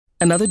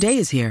Another day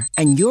is here,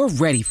 and you're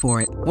ready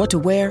for it. What to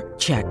wear?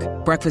 Check.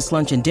 Breakfast,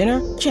 lunch, and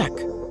dinner? Check.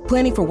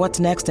 Planning for what's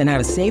next and how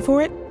to save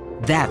for it?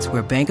 That's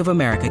where Bank of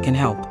America can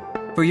help.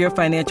 For your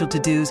financial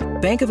to-dos,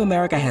 Bank of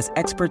America has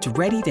experts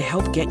ready to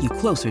help get you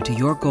closer to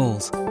your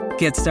goals.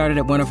 Get started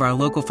at one of our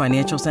local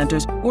financial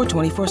centers or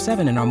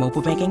 24/7 in our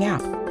mobile banking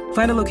app.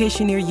 Find a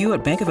location near you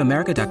at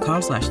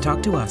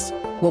bankofamerica.com/talktous.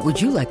 What would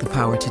you like the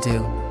power to do?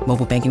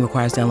 Mobile banking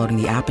requires downloading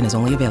the app and is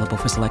only available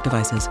for select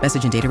devices.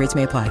 Message and data rates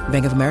may apply.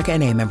 Bank of America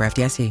N.A., member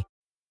FDIC.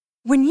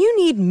 When you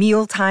need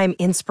mealtime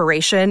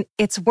inspiration,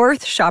 it's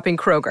worth shopping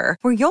Kroger,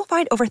 where you'll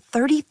find over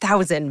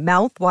 30,000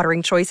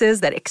 mouth-watering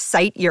choices that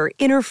excite your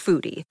inner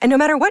foodie. And no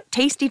matter what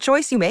tasty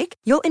choice you make,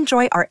 you'll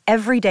enjoy our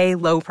everyday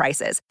low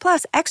prices,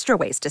 plus extra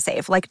ways to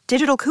save, like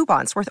digital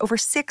coupons worth over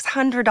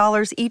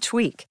 $600 each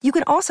week. You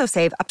can also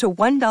save up to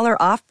 $1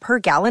 off per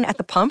gallon at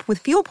the pump with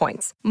fuel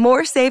points.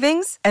 More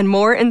savings and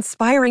more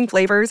inspiring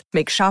flavors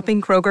make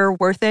shopping Kroger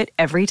worth it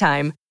every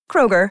time.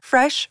 Kroger,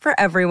 fresh for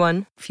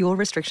everyone. Fuel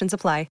restrictions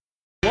apply.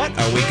 What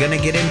are we going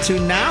to get into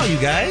now, you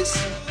guys?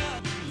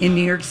 In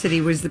New York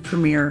City was the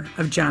premiere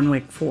of John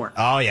Wick 4.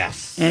 Oh,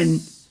 yes.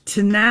 And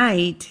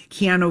tonight,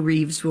 Keanu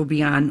Reeves will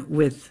be on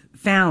with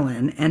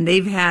Fallon, and they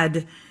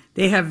have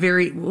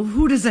very, well,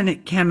 who doesn't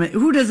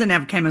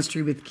have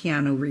chemistry with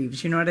Keanu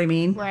Reeves? You know what I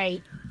mean?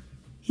 Right.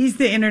 He's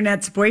the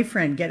internet's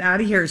boyfriend. Get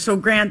out of here. So,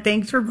 Grant,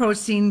 thanks for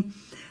posting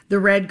the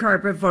red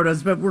carpet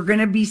photos, but we're going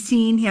to be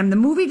seeing him. The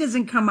movie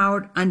doesn't come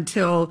out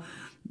until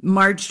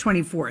March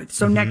 24th.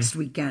 So next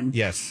weekend.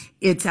 Yes.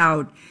 It's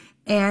out.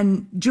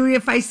 And Julia,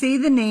 if I say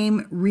the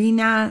name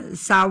Rina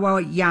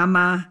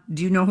Sawayama,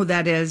 do you know who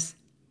that is?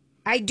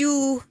 I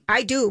do.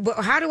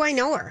 But how do I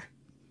know her?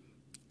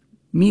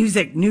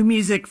 New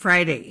Music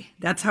Friday.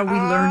 That's how we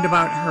learned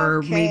about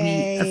her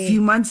maybe a few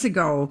months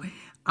ago.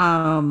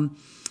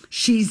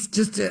 She's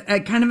just a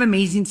kind of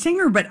amazing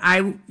singer, but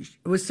I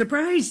was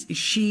surprised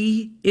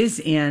she is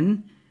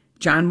in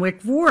John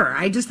Wick 4.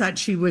 I just thought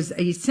she was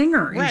a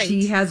singer. Right. And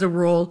she has a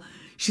role.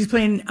 She's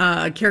playing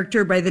a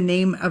character by the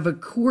name of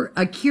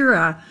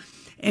Akira,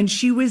 and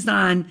she was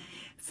on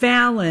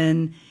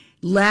Fallon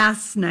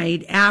last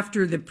night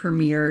after the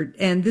premiere.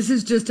 And this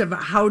is just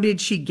about how did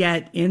she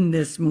get in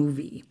this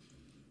movie?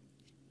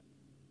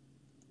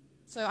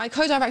 So I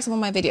co-direct some of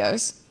my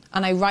videos.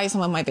 And I write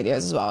some of my videos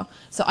as well.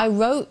 So I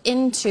wrote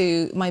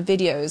into my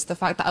videos the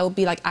fact that I will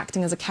be like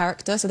acting as a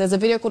character. So there's a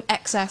video called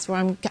XS where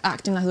I'm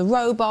acting as a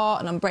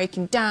robot and I'm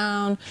breaking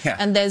down. Yeah.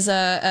 And there's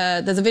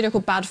a video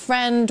called Bad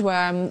Friend where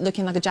I'm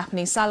looking like a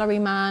Japanese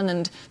salaryman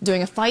and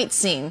doing a fight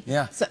scene.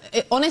 Yeah. So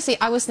honestly,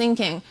 I was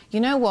thinking, you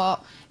know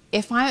what?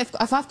 If I've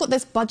got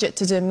this budget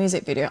to do a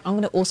music video, I'm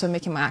going to also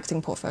make it my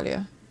acting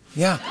portfolio.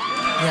 Yeah.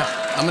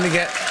 I'm going to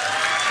get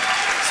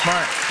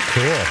smart.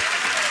 Cool.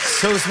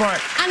 So smart.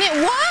 And it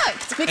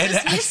worked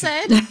because you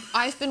said,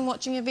 I've been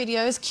watching your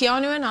videos.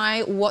 Keanu and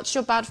I watched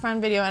your Bad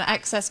Friend video and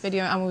Excess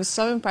video, and we were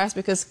so impressed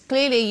because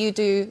clearly you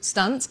do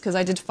stunts, because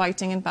I did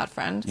fighting in Bad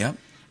Friend. Yep.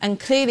 And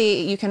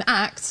clearly you can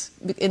act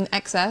in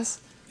Excess.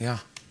 Yeah.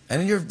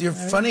 And you're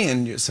funny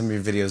in some of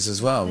your videos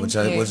as well,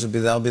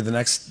 that'll be the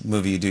next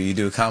movie you do. You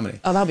do a comedy.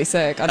 Oh, that'll be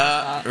sick.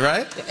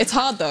 Right? It's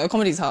hard though.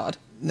 Comedy's hard.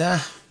 Nah.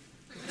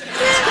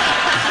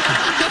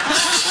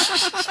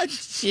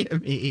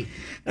 Jimmy.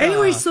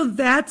 Anyway, so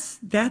that's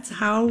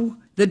how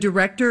the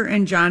director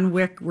and John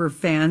Wick were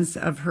fans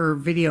of her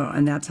video,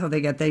 and that's how they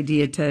got the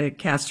idea to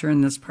cast her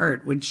in this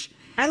part, which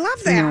I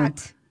love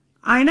that.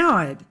 I know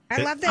it.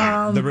 I love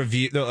that. The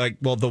review,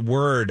 the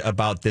word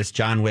about this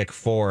John Wick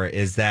 4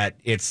 is that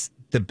it's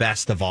the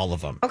best of all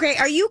of them. Okay,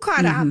 are you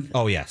caught up?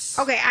 Oh, yes.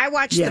 Okay, I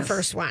watched the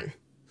first one.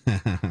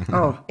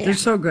 They're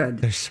so good.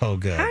 They're so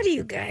good. How do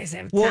you guys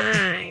have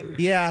time?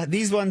 Yeah,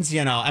 these ones,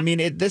 I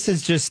mean, this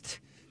is just...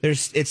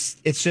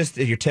 It's just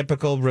your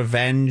typical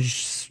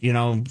revenge,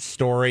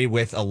 story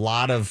with a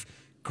lot of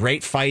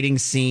great fighting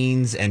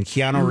scenes, and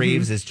Keanu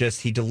Reeves is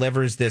he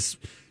delivers this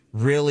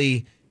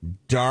really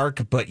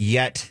dark but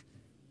yet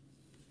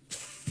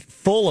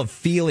full of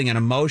feeling and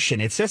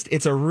emotion.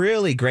 It's a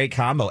really great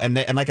combo.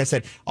 And like I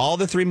said, all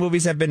the three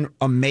movies have been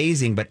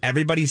amazing, but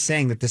everybody's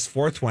saying that this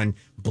fourth one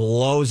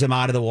blows him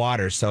out of the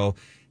water. So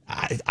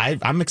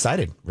I'm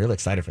excited, really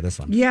excited for this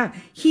one. Yeah,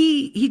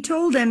 he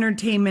told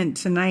Entertainment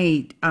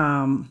Tonight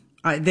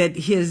that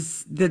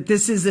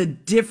this is a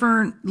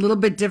little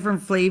bit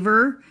different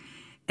flavor,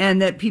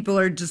 and that people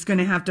are just going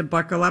to have to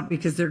buckle up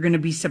because they're going to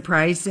be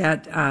surprised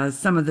at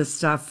some of the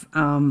stuff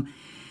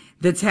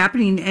that's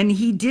happening. And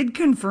he did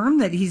confirm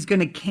that he's going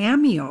to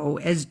cameo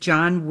as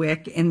John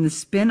Wick in the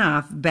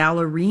spinoff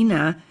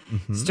Ballerina,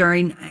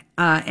 starring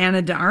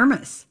Ana de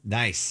Armas.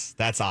 Nice,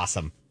 that's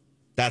awesome.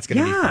 That's going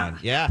to be fun.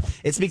 Yeah.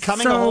 It's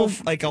becoming a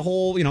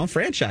whole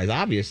franchise,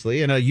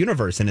 obviously, and a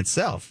universe in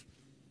itself.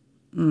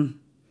 And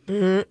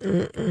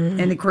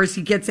of course,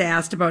 he gets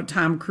asked about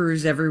Tom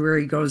Cruise everywhere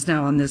he goes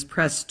now on this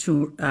press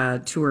tour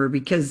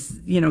because,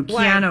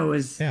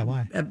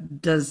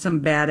 Keanu does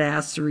some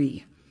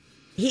badassery.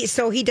 He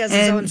does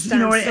his own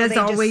stunts. As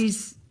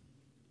always,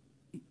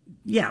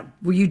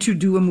 will you two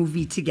do a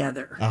movie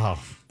together?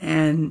 Oh.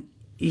 And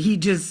he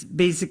just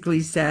basically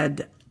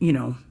said,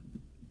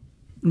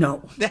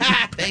 No.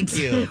 Thank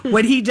you.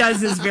 What he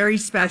does is very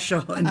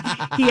special, and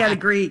he had a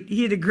great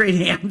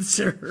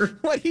answer.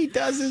 What he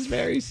does is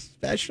very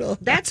special.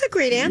 That's a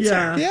great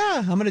answer. Yeah,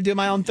 I'm going to do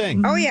my own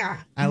thing. Oh, yeah.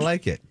 I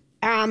like it.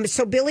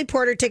 So Billy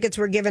Porter tickets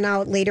were given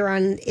out later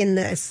on in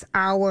this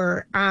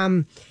hour.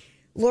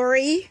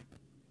 Lori?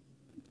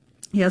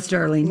 Yes,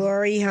 darling.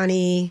 Lori,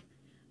 honey.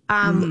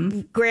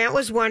 Grant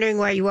was wondering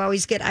why you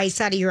always get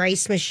ice out of your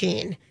ice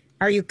machine.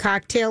 Are you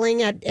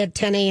cocktailing at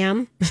 10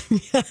 a.m.?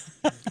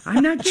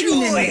 I'm not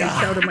getting any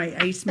ice out of my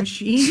ice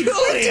machine.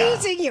 We're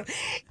teasing you.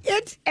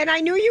 And I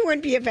knew you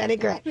wouldn't be a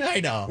vinaigrette.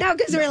 I know. No,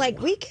 because we're like,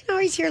 we can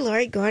always hear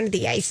Lori going to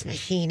the ice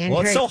machine. And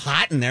It's so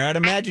hot in there. I'd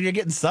imagine you're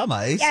getting some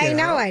ice. I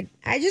know it.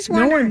 I just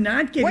wonder. No, I'm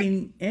not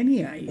getting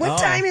any ice. What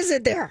time is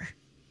it there?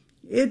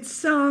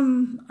 It's I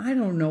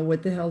don't know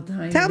what the hell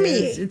time Tell it me.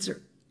 is.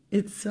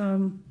 It's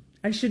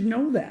I should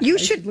know that. You I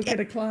should look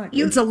at a clock.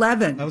 It's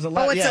 11. That was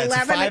 11. Oh, it's yeah,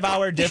 11 it's a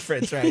 5-hour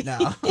difference right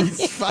now.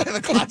 It's 5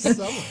 o'clock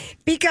somewhere.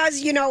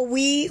 Because,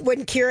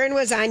 when Kieran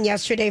was on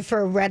yesterday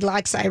for Red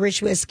Locks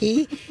Irish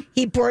whiskey,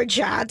 he poured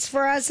shots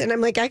for us. And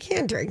I'm like, I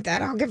can't drink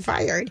that. I'll get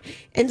fired.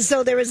 And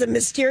so there was a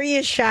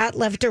mysterious shot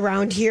left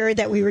around here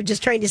that we were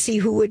just trying to see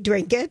who would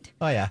drink it.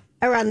 Oh, yeah.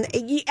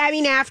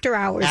 After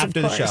hours, After of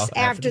the course. show.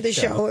 After the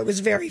show. It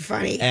was very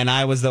funny. And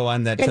I was the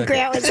one that And took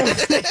Grant it.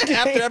 was the one.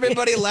 After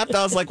everybody left,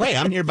 I was like, wait,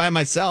 I'm here by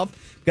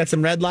myself. Got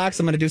some Red Locks.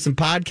 I'm going to do some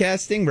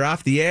podcasting. We're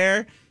off the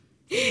air.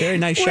 Very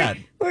nice shot.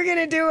 We're going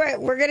to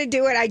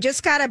do it. I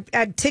just got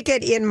a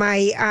ticket in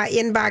my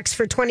inbox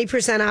for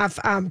 20% off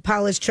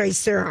Paula's Choice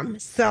Serum.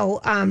 So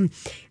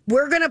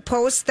we're going to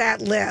post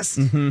that list.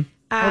 Mm-hmm.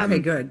 Okay,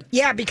 good.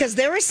 Yeah, because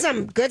there was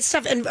some good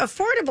stuff and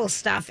affordable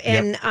stuff.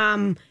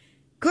 And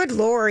good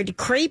Lord,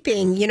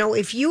 creping.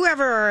 If you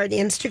ever are on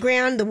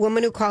Instagram, the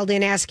woman who called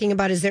in asking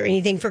about, is there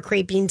anything for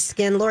creping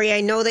skin? Lori,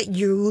 I know that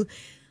you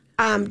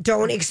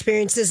don't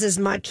experience this as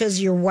much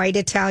as your white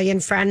Italian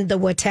friend,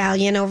 the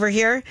Italian over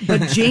here.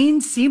 But Jane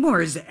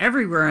Seymour is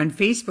everywhere on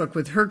Facebook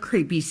with her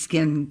crepey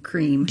skin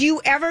cream. Do you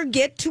ever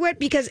get to it?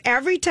 Because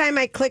every time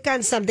I click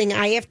on something,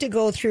 I have to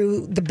go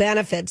through the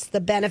benefits.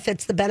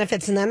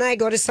 And then I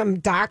go to some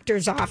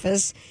doctor's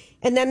office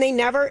and then they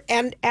never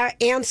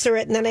answer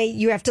it. And then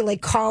you have to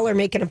call or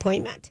make an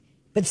appointment.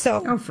 But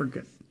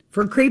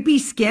for crepey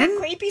skin?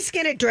 Crepey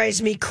skin, it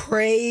drives me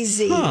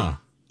crazy. Huh.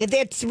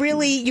 That's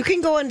really, you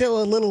can go into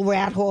a little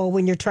rat hole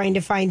when you're trying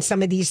to find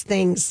some of these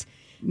things.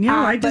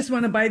 I just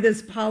want to buy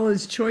this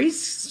Paula's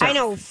Choice stuff. I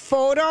know.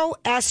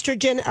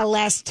 Photoestrogen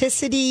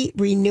elasticity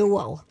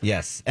renewal.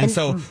 Yes. And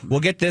so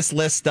we'll get this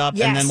list up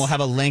and then we'll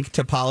have a link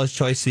to Paula's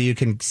Choice so you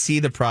can see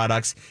the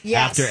products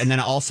after. And then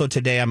also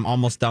today, I'm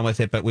almost done with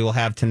it, but we will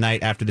have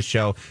tonight after the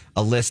show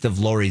a list of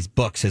Lori's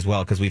books as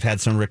well because we've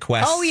had some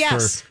requests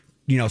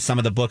for some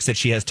of the books that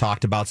she has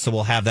talked about. So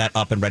we'll have that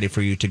up and ready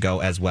for you to go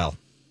as well.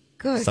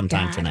 Good.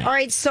 Sometime God. tonight. All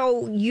right,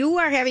 so you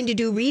are having to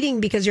do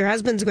reading because your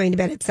husband's going to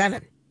bed at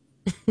 7.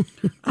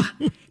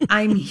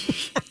 I'm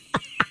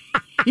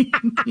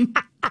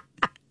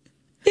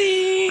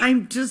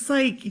just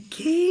like,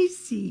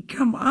 Casey,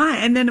 come on.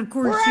 And then, of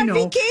course, we're on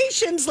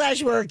vacation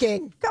 /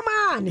 working. Come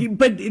on.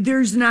 But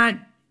there's not,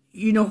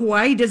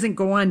 Hawaii doesn't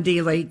go on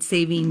daylight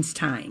savings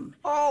time.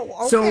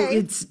 Oh,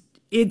 okay. So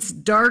it's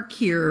dark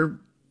here.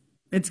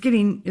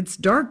 It's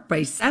dark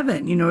by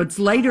 7. It's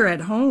lighter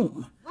at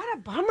home. What a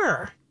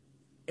bummer.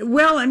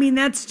 Well, I mean,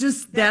 that's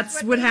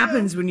what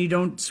happens when you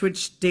don't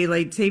switch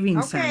daylight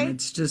savings time.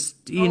 It's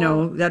just,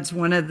 that's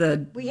one of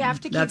the. We have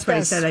to keep That's why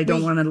I said I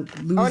don't want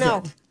to lose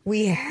it.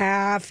 We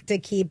have to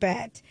keep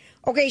it.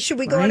 Okay, should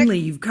we go Finally,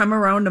 you've come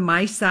around to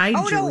my side,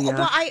 Julia. No.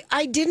 Well,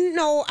 I didn't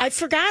know. I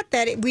forgot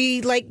that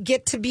we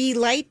get to be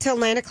light till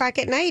 9 o'clock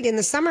at night in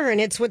the summer, and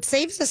it's what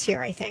saves us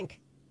here, I think.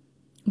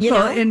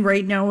 And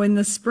right now in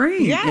the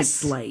spring,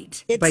 Yes. it's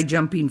light by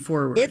jumping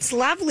forward. It's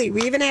lovely.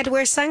 We even had to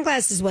wear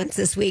sunglasses once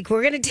this week.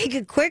 We're going to take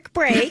a quick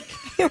break.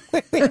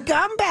 When we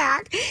come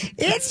back,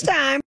 it's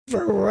time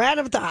for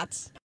Random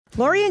Thoughts.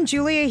 Lori and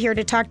Julia here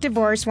to talk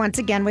divorce once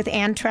again with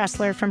Ann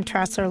Tressler from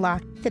Tressler Law.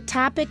 The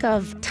topic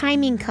of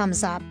timing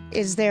comes up.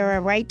 Is there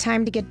a right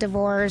time to get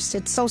divorced?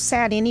 It's so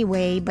sad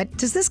anyway, but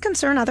does this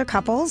concern other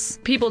couples?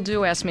 People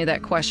do ask me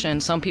that question.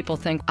 Some people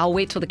think, I'll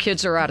wait till the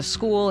kids are out of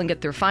school and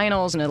get their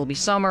finals and it'll be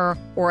summer.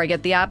 Or I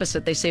get the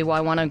opposite. They say, well,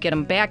 I want to get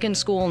them back in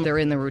school and they're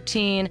in the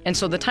routine. And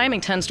so the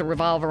timing tends to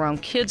revolve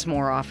around kids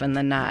more often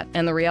than not.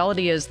 And the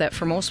reality is that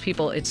for most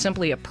people, it's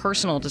simply a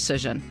personal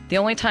decision. The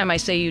only time I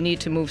say you need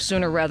to move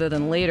sooner rather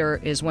than later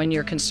is when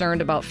you're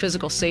concerned about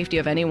physical safety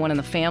of anyone in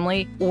the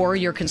family, or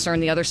you're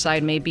concerned the other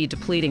side may be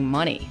depleting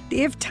money.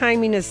 If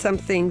timing is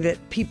something that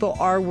people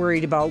are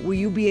worried about, will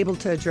you be able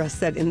to address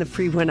that in the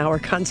free 1-hour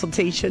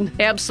consultation?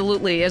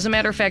 Absolutely. As a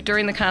matter of fact,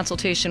 during the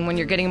consultation, when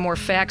you're getting more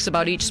facts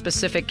about each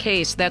specific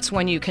case, that's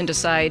when you can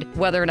decide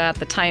whether or not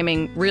the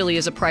timing really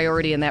is a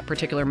priority in that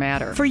particular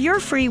matter. For your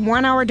free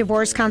 1-hour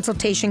divorce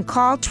consultation,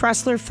 call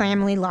Tressler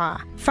Family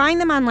Law. Find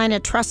them online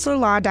at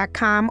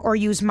TresslerLaw.com or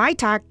use my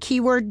talk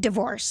keyword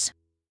divorce.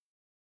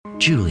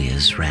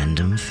 Julia's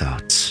Random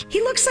Thoughts.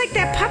 He looks like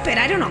that puppet.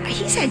 I don't know.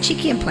 He's had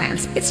cheeky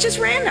implants. It's just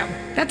random.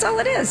 That's all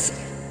it is.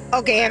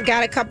 Okay, I've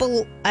got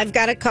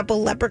a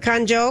couple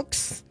leprechaun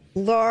jokes.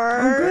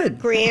 Laura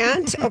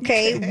Grant.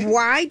 Okay,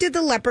 why did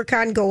the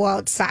leprechaun go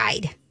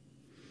outside?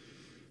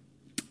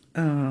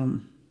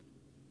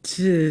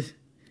 To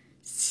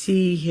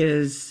see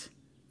his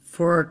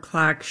 4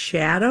 o'clock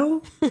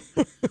shadow.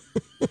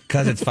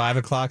 Because it's 5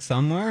 o'clock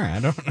somewhere? I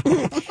don't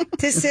know.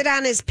 To sit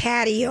on his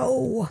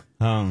patio.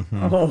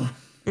 Oh.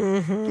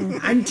 Mm-hmm.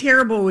 I'm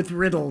terrible with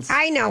riddles.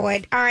 I know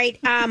it. All right.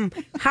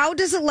 How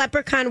does a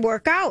leprechaun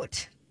work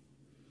out?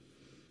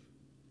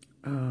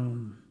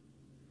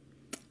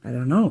 I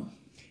don't know.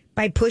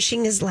 By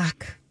pushing his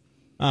luck.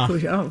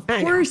 Of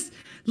course.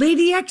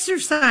 Lady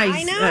exercise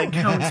I know.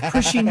 counts.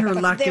 Pushing her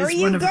luck There is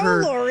you one of go,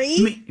 her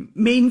Lori.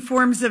 main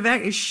forms of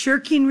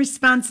shirking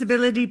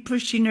responsibility,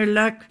 pushing her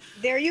luck.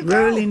 There you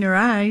go. Rolling her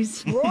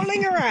eyes.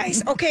 Rolling her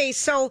eyes. Okay,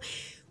 so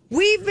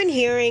we've been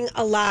hearing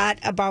a lot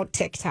about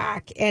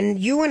TikTok, and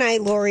you and I,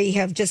 Lori,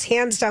 have just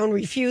hands down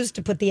refused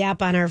to put the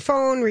app on our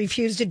phone,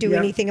 refused to do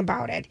anything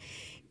about it.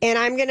 And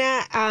I'm going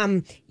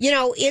to,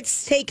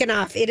 it's taken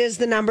off. It is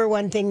the number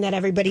one thing that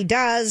everybody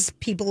does.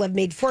 People have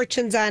made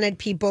fortunes on it.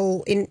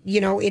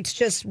 It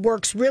just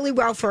works really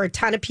well for a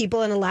ton of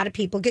people, and a lot of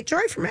people get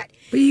joy from it.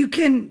 But you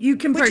can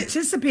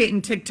participate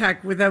in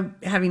TikTok without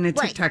having a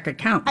TikTok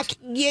account.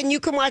 And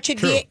you can watch it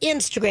via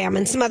Instagram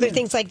and some other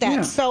things like that.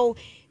 Yeah. So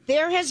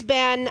there has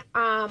been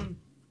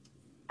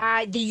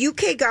the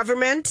UK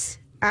government,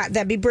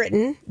 that'd be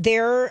Britain,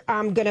 they're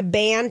going to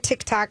ban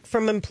TikTok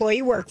from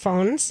employee work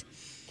phones.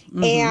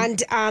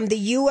 Mm-hmm. And the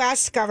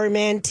U.S.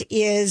 government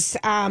is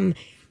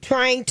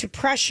trying to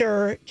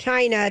pressure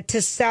China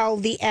to sell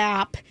the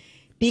app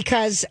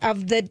because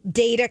of the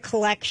data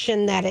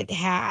collection that it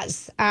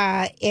has,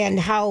 and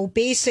how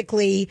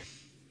basically,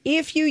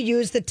 if you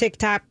use the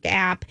TikTok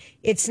app,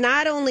 it's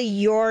not only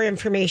your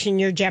information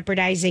you're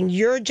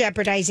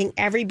jeopardizing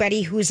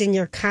everybody who's in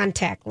your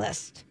contact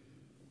list.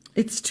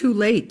 It's too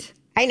late.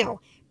 I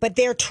know, but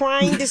they're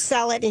trying to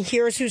sell it, and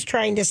here's who's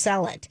trying to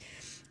sell it.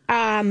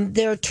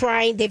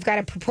 They've got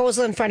a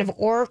proposal in front of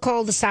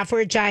Oracle, the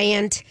software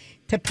giant,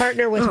 to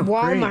partner with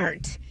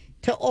Walmart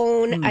to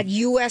own a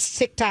U.S.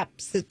 TikTok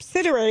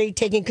subsidiary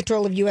taking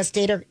control of U.S.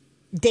 data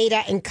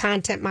and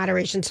content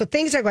moderation. So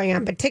things are going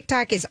on, but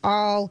TikTok is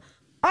all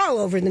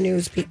over the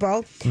news,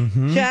 people.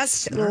 Mm-hmm.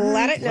 Just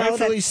let it know.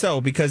 Rightfully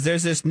so, because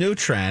there's this new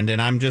trend, and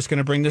I'm just going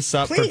to bring this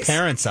up for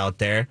parents out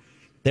there.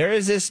 There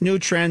is this new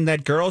trend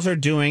that girls are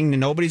doing,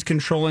 and nobody's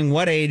controlling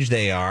what age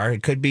they are.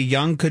 It could be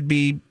young, could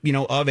be,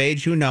 of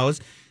age, who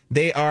knows.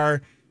 They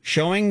are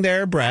showing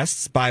their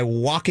breasts by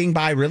walking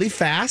by really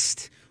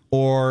fast,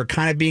 or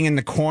kind of being in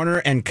the corner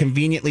and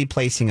conveniently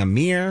placing a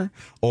mirror,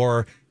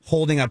 or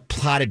holding a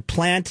potted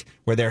plant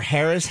where their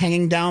hair is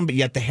hanging down, but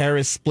yet the hair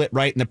is split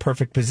right in the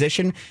perfect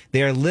position.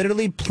 They are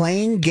literally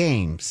playing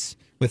games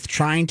with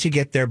trying to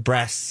get their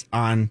breasts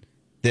on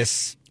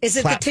this Is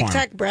it platform. The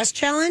TikTok breast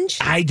challenge?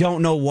 I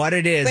don't know what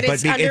it is, but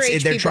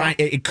they're trying.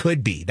 It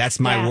could be. That's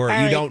my word.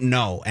 You don't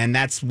know, and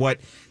that's what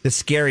the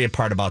scary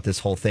part about this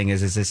whole thing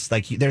is. Is this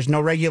like there's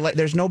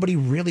nobody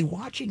really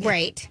watching it.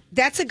 Right.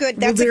 That's a good.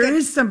 There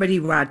is somebody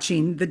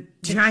watching. The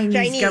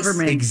Chinese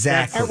government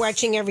exactly are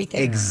watching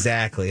everything.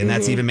 Exactly, and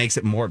that's even makes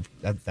it more.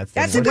 That's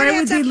a good Why would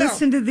heads they up,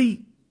 listen to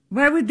the?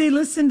 Why would they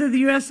listen to the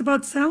U.S.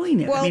 about selling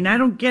it? Well, I mean, I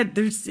don't get.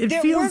 It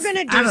feels.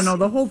 I don't know.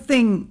 The whole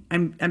thing.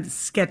 I'm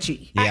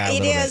sketchy. Yeah,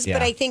 it is,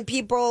 but I think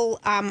people.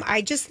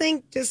 I just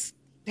think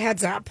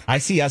heads up. I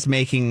see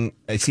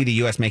the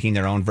U.S. making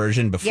their own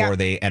version before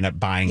they end up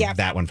buying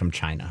that one from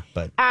China.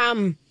 But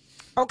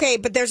okay,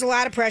 but there's a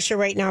lot of pressure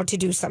right now to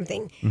do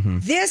something. Mm-hmm.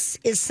 This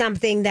is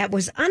something that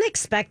was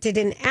unexpected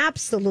and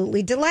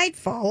absolutely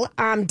delightful.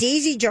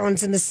 Daisy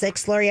Jones and the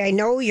Six. Lori, I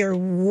know you're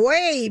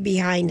way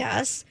behind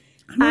us.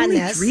 I'm only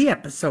 3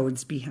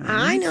 episodes behind.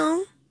 I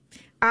know.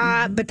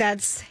 But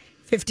that's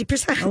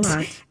 50%. A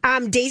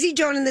lot. Daisy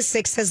Jones and the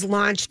Six has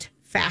launched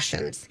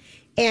fashions.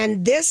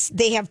 And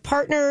they have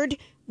partnered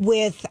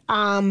with...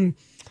 Free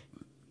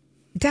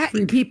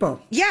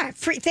People. Yeah,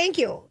 thank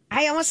you.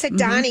 I almost said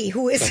Donnie.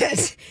 Who is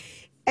it?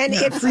 And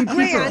it's Free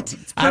Grant.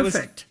 People. It's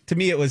perfect. To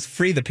me, it was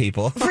Free the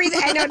People.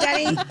 I know,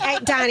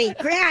 Donnie.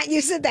 Grant,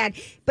 you said that.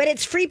 But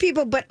it's Free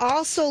People. But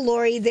also,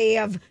 Lori, they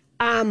have...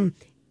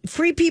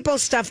 Free People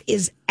stuff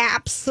is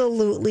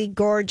absolutely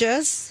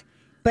gorgeous,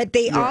 but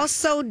they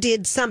also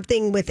did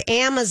something with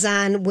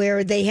Amazon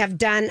where they have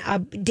done a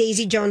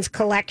Daisy Jones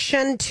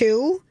collection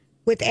too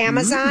with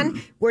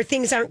Amazon where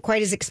things aren't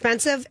quite as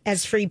expensive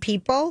as Free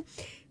People.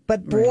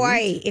 But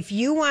boy, if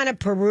you want to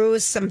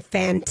peruse some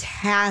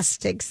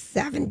fantastic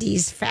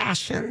 70s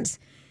fashions,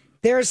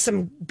 there's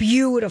some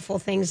beautiful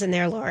things in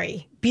there,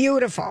 Lori.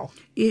 Beautiful.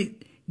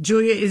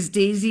 Julia, is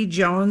Daisy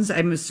Jones,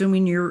 I'm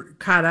assuming you're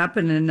caught up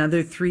and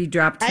another 3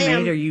 dropped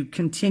tonight. Are you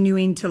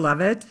continuing to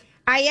love it?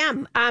 I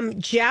am.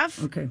 Jeff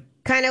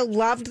kind of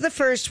loved the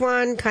first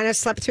one, kind of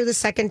slept through the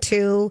second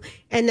 2,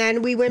 and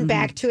then we went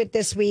back to it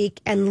this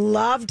week and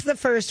loved the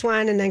first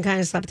one and then kind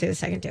of slept through the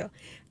second 2.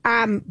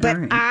 But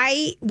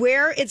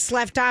where it's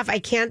left off, I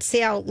can't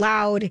say out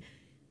loud,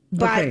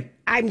 but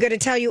I'm going to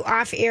tell you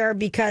off air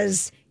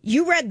because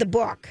you read the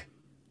book.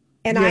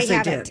 And Yes, I I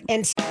haven't. did.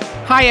 And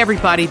Hi,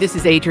 everybody. This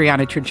is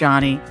Adriana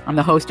Trajani. I'm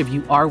the host of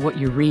You Are What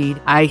You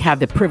Read. I have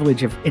the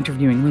privilege of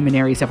interviewing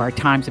luminaries of our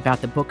times about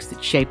the books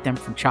that shaped them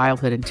from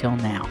childhood until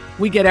now.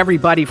 We get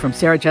everybody from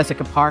Sarah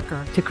Jessica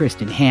Parker to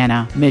Kristen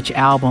Hanna, Mitch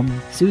Albom,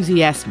 Susie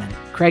Essman,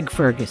 Craig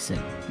Ferguson,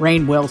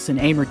 Rainn Wilson,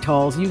 Amor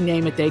Tolls, you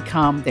name it, they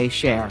come, they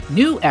share.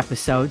 New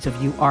episodes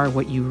of You Are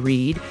What You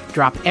Read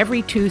drop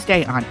every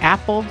Tuesday on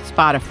Apple,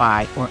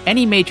 Spotify, or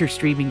any major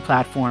streaming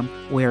platform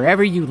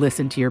wherever you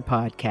listen to your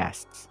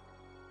podcasts.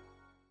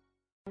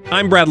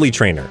 I'm Bradley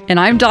Trainer. And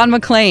I'm Don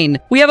McClain.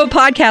 We have a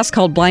podcast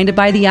called Blinded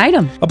by the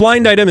Item. A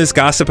blind item is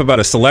gossip about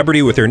a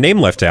celebrity with their name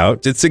left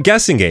out. It's a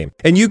guessing game,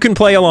 and you can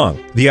play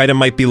along. The item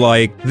might be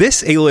like,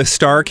 this A-list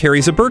star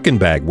carries a Birkin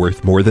bag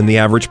worth more than the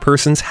average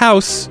person's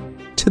house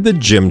to the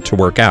gym to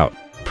work out.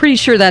 Pretty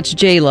sure that's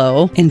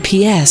J-Lo. And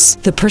P.S.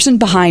 the person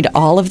behind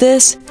all of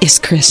this is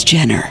Kris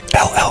Jenner,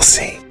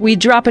 LLC. We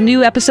drop a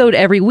new episode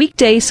every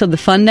weekday so the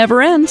fun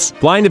never ends.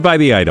 Blinded by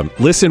the Item.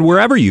 Listen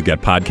wherever you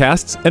get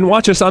podcasts and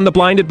watch us on the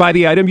Blinded by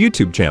the Item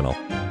YouTube channel.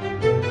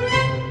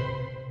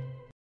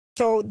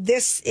 so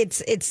this,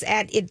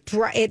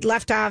 it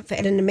left off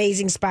at an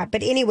amazing spot.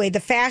 But anyway, the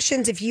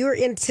fashions, if you're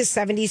into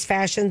 70s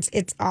fashions,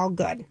 it's all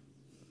good.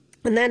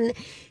 And then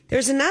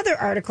there's another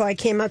article I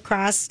came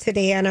across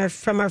today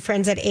from our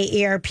friends at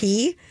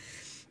AARP.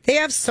 They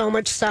have so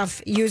much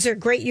stuff,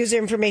 great user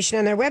information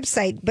on their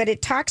website, but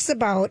it talks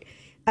about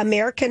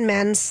American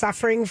men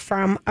suffering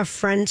from a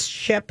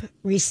friendship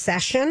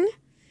recession,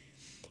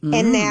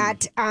 and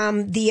that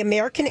the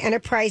American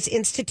Enterprise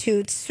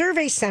Institute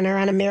Survey Center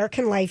on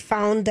American Life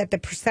found that the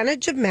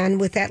percentage of men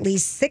with at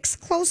least 6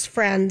 close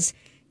friends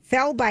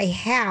fell by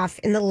half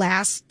in the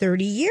last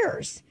 30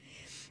 years.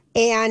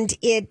 And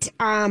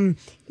then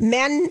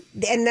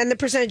the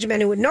percentage of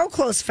men who had no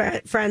close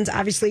friends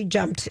obviously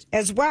jumped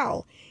as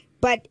well.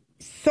 But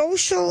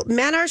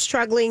men are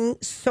struggling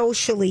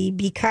socially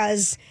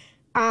because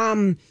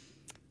they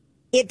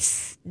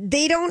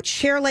don't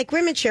share like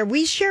women share.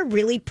 We share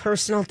really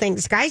personal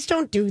things. Guys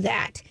don't do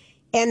that.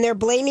 And they're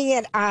blaming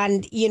it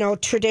on,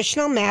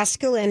 traditional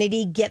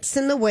masculinity gets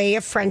in the way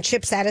of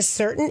friendships at a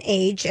certain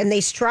age, and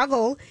they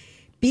struggle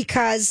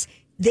because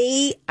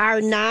they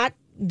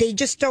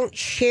just don't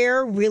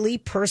share really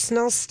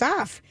personal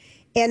stuff.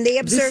 And they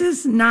observe. This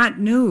is not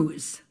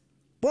news.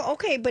 Well,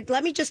 okay, but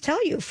let me just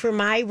tell you for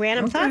my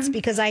random thoughts,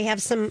 because I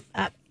have some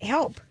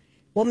help.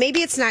 Well, maybe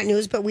it's not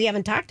news, but we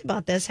haven't talked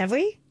about this, have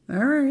we?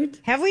 All right.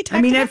 Have we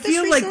talked about this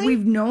recently? I feel like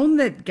we've known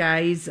that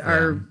guys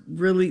are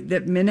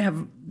that men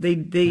have,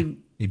 they've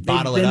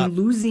been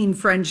losing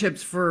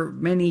friendships for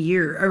many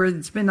years, or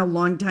it's been a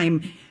long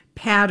time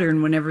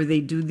pattern whenever they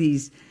do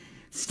these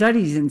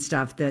studies and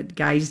stuff that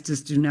guys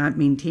just do not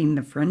maintain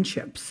the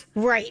friendships.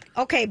 Right.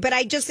 Okay. But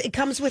it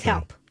comes with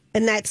help.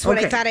 And that's what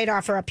I thought I'd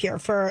offer up here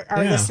for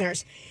our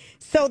listeners.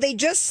 So they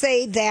just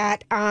say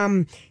that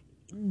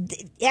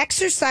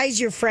exercise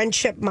your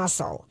friendship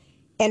muscle.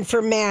 And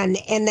for men,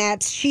 and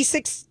that's, she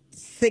says,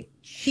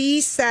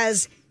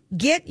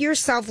 get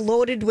yourself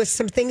loaded with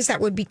some things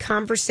that would be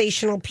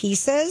conversational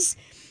pieces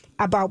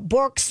about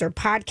books or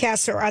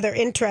podcasts or other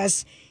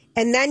interests.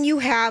 And then you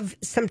have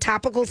some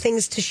topical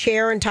things to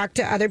share and talk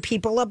to other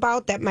people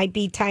about that might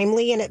be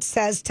timely. And it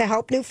says to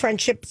help new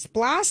friendships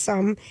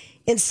blossom,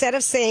 instead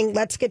of saying,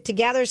 let's get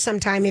together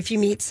sometime if you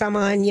meet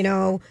someone,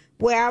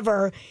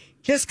 wherever,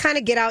 just kind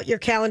of get out your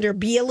calendar,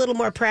 be a little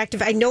more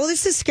proactive. I know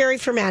this is scary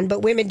for men,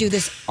 but women do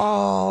this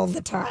all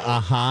the time.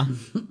 Uh-huh.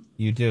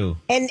 You do.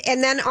 And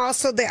then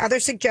also the other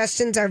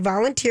suggestions are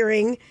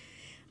volunteering,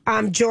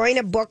 join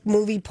a book,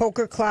 movie,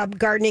 poker club,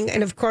 gardening,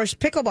 and of course,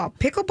 pickleball.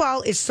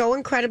 Pickleball is so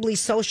incredibly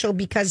social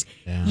because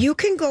you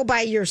can go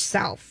by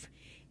yourself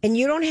and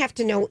you don't have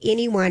to know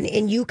anyone,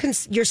 and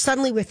you're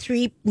suddenly with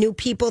 3 new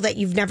people that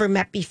you've never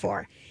met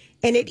before.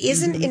 And it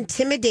isn't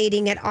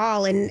intimidating at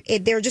all. And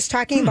they're just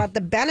talking about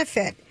the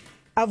benefit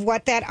of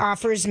what that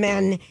offers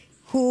men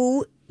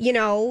who,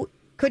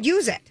 could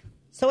use it.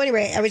 So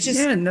anyway, I was just...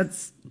 Yeah, and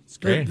that's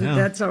great.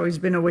 That's always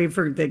been a way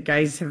that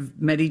guys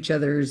have met each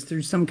other is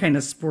through some kind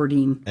of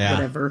sporting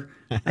whatever.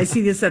 I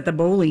see this at the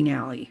bowling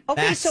alley.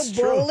 Okay, That's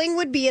so bowling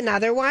would be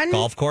another one.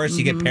 Golf course,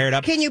 you get paired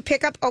up. Can you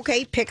pick up on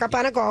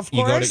a golf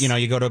course?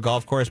 You go to a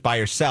golf course by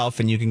yourself,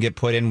 and you can get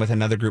put in with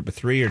another group of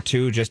 3 or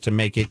 2 just to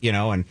make it,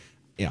 and...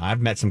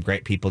 I've met some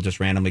great people just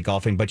randomly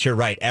golfing, but you're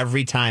right.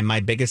 Every time, my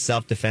biggest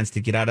self-defense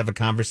to get out of a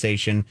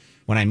conversation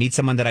when I meet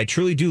someone that I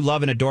truly do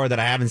love and adore that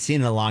I haven't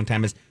seen in a long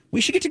time is, we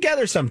should get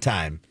together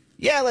sometime.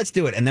 Yeah, let's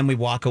do it. And then we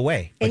walk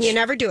away. And you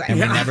never do it. And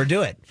we never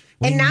do it.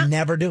 We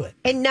never do it.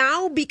 And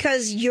now,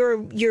 because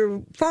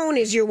your phone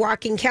is your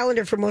walking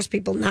calendar for most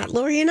people, not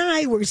Lori and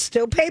I, we're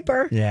still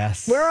paper.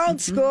 Yes. We're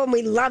old school and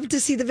we love to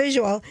see the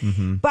visual.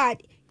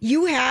 But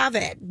you have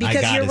it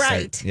because you're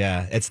right.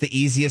 Yeah, it's the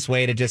easiest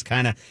way to just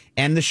kind of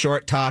end the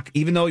short talk.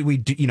 Even though we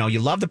do, you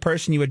love the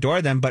person, you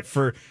adore them, but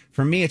for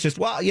me, it's just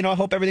I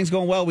hope everything's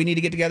going well. We need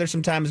to get together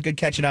sometime. It's good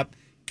catching up.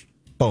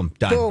 Boom,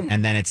 done. Boom.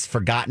 And then it's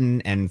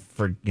forgotten and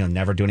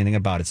never do anything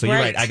about it. So you're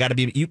right. I got to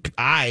be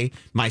I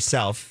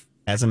myself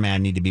as a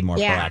man, need to be more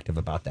Yeah. proactive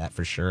about that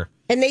for sure.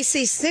 And they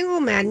say single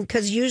men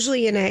because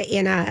usually in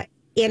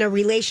a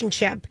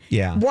relationship,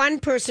 Yeah. one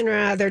person or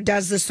another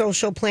does the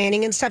social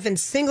planning and stuff, and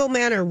single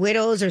men or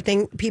widows or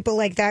people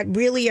like that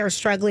really are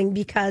struggling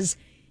because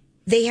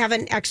they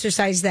haven't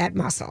exercised that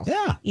muscle.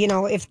 Yeah.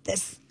 If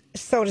this,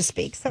 so to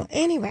speak. So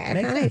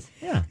anyway,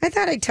 Yeah. I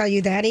thought I'd tell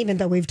you that, even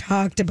though we've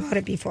talked about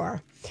it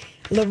before.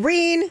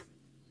 Lorene,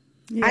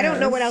 I don't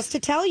know what else to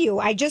tell you.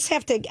 I just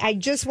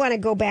want to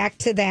go back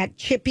to that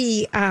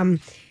Chippy,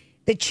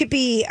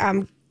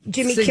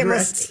 Jimmy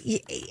Kimmel's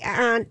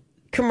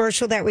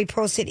commercial that we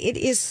posted. It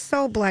is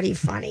so bloody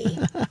funny.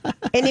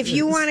 And if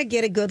you want to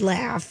get a good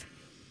laugh,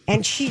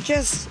 and who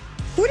does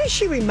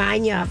she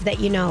remind you of that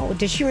you know?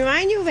 Does she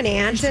remind you of an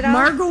aunt at all?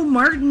 Margot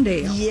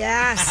Martindale.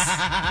 Yes.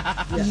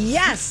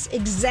 Yes,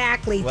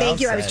 exactly. Well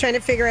Thank you. I was said. trying to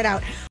figure it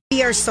out.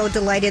 We are so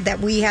delighted that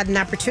we had an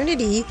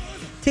opportunity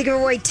to give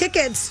away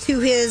tickets to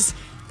his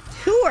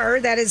tour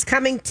that is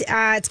coming.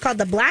 It's called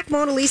the Black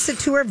Mona Lisa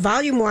Tour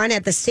Volume 1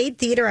 at the State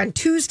Theater on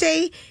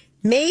Tuesday,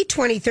 May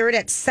 23rd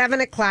at 7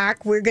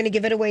 o'clock. We're going to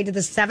give it away to the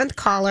 7th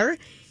caller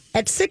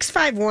at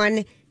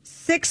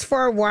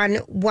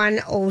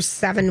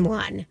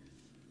 651-641-1071.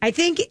 I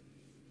think,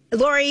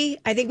 Lori,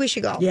 we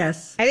should go.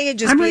 Yes. I think it'd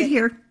just I'm be right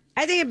here.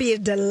 I think it'd be a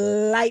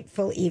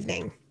delightful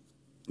evening.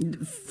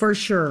 For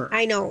sure.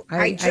 I know.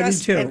 I do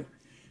too.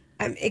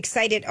 I'm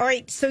excited. All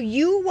right. So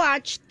you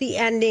watched the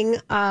ending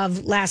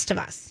of Last of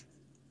Us.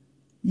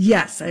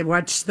 Yes, I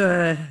watched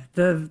the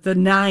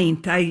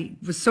 9th. I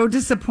was so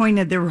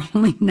disappointed there were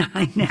only 9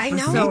 episodes. I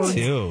know. Me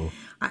too.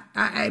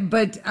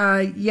 But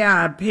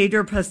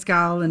Pedro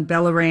Pascal and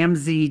Bella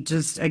Ramsey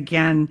just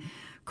again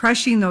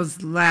crushing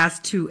those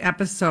last 2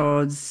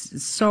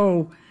 episodes.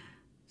 So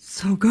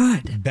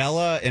good.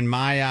 Bella, in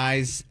my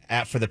eyes,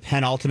 for the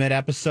penultimate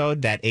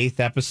episode, that 8th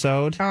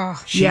episode,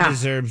 she Yeah.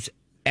 deserves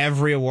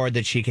every award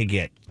that she could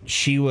get.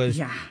 She was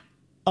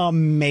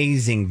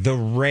amazing. The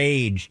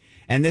rage.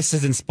 And this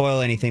doesn't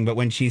spoil anything, but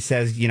when she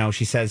says,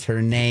 she says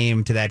her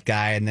name to that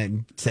guy and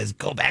then says,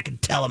 go back and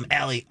tell him,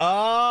 Ellie.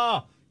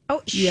 Oh,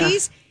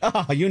 she's...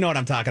 Oh, you know what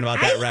I'm talking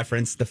about, that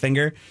reference, the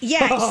finger.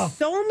 Yeah,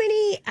 so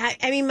many...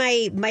 I mean,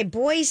 my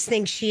boys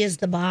think she is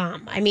the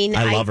bomb. I mean...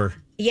 I love her.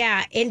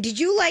 Yeah, and did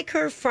you like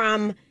her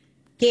from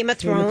Game of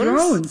Thrones? Game of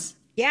Thrones.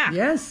 Yeah.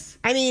 Yes.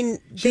 I mean...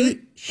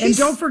 And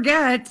don't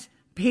forget,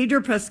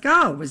 Pedro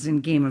Pascal was in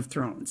Game of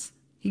Thrones.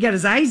 He got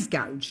his eyes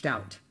gouged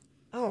out.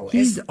 Oh,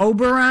 he's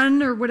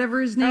Oberon or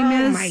whatever his name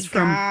is. Oh my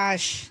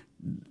gosh!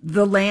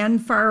 The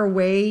Land Far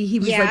Away. He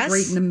was like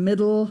right in the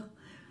middle,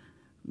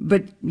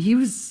 but he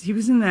was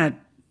in that.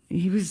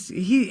 He was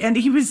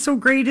so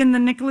great in the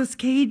Nicolas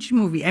Cage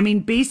movie. I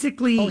mean,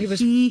 basically,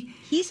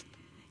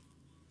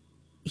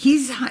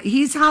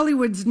 he's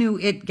Hollywood's new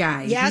it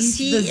guy. Yes,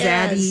 he's the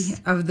zaddy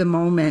of the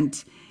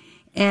moment,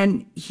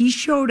 and he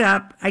showed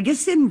up. I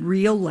guess in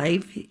real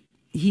life,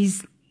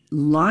 he's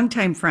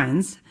longtime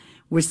friends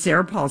with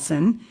Sarah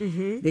Paulson.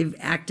 Mm-hmm. They've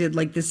acted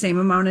like the same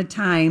amount of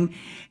time,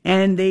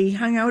 and they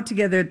hung out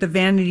together at the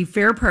Vanity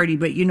Fair party.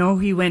 But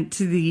he went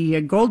to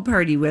the gold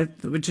party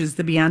which is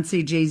the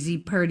Beyonce Jay-Z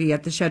party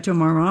at the Chateau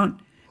Marmont.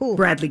 Who?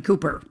 Bradley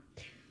Cooper.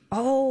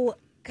 Oh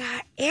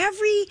God!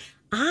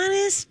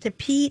 Honest to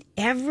Pete,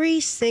 every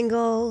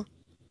single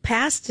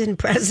past and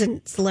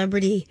present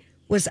celebrity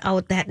was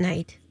out that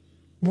night.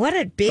 What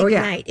a big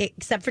night,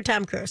 except for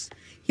Tom Cruise.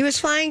 He was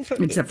flying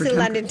to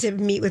London to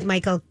meet with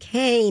Michael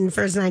Caine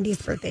for his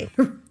 90th birthday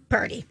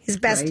party, his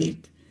bestie.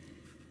 Right.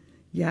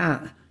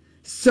 Yeah.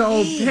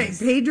 So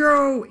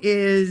Pedro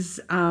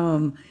is,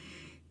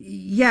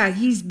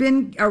 he's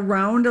been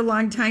around a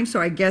long time.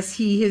 So I guess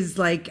he has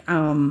been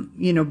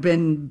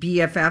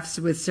BFFs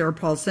with Sarah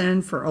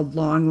Paulson for a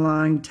long,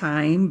 long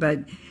time. But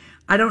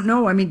I don't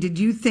know. I mean, did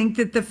you think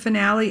that the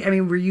finale,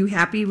 were you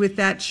happy with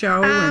that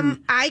show?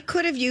 I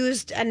could have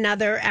used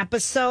another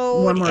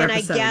episode. One more and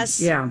episode. I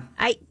guess,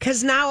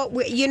 because now,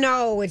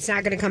 it's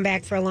not going to come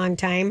back for a long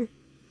time.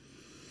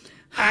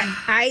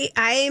 I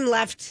am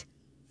left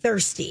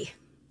thirsty.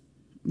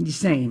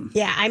 Same.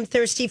 Yeah, I'm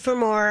thirsty for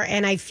more,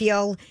 and I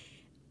feel,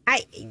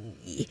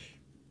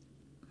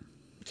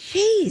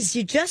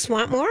 you just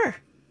want more.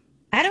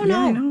 I don't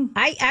know. I know.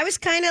 I was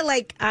kind of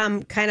like,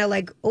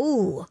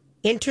 ooh.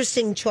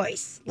 Interesting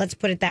choice. Let's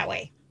put it that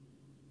way.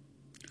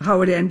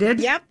 How it ended?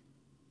 Yep.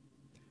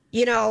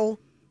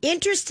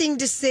 Interesting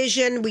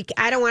decision.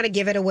 I don't want to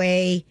give it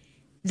away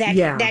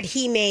that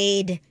he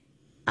made,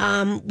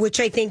 which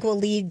I think will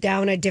lead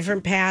down a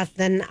different path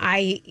than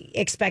I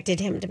expected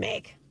him to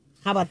make.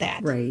 How about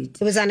that? Right.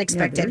 It was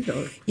unexpected.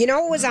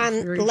 Yeah, what was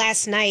on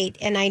last night,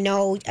 and I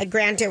know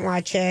Grant didn't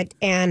watch it,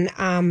 and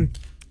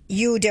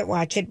you didn't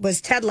watch it,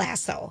 was Ted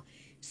Lasso.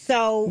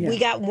 So we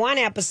got one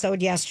episode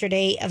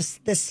yesterday of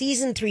the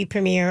season 3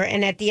 premiere,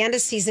 and at the end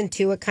of season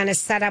 2, it kind of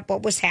set up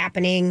what was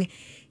happening.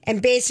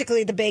 And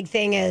basically, the big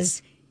thing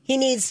is he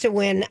needs to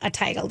win a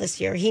title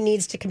this year. He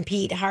needs to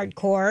compete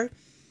hardcore.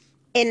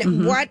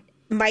 And what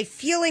my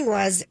feeling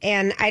was,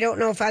 and I don't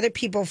know if other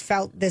people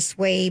felt this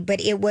way,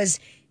 but it was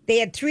they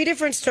had 3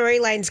 different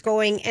storylines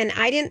going, and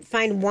I didn't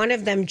find one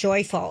of them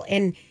joyful.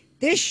 And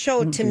This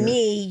show to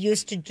me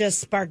used to just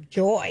spark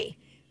joy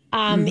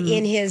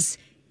in his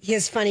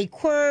funny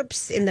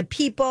quirks, in the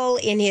people,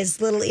 in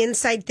his little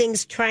inside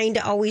things, trying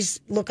to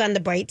always look on the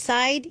bright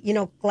side,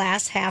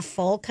 glass half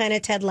full, kind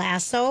of Ted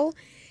Lasso.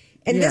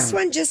 And this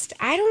one just,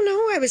 I don't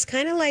know. I was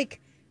kind of like,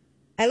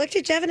 I looked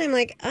at Jeff and I'm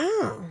like,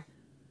 oh,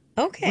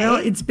 okay. Well,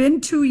 it's been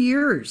 2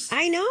 years.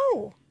 I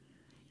know.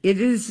 It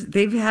is.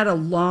 They've had a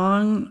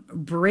long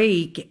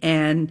break,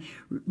 and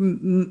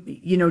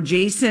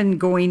Jason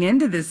going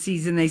into this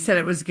season, they said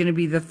it was going to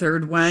be the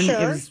third one. Sure.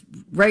 It was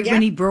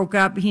when he broke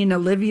up. He and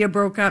Olivia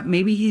broke up.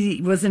 Maybe he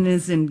wasn't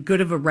as in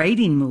good of a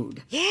writing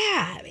mood.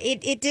 Yeah,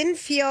 it didn't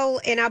feel.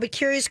 And I'll be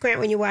curious, Grant,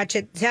 when you watch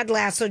it. Ted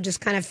Lasso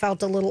just kind of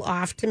felt a little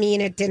off to me,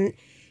 and it didn't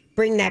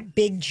bring that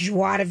big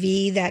joie de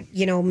vivre that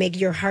make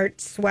your heart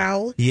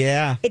swell.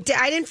 Yeah,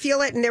 I didn't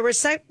feel it, and there were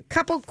a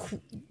couple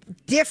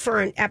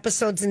different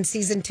episodes in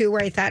season 2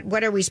 where I thought,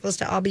 what are we supposed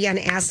to all be on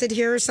acid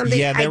here or something?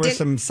 Yeah, there were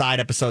some side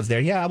episodes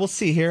there. Yeah, we'll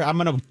see here. I'll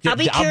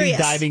be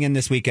diving in Yeah.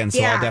 this weekend,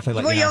 so I'll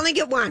definitely let you know. You only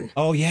get one.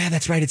 Oh, yeah,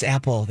 that's right. It's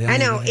Apple. I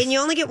know, and you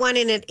only get one,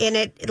 and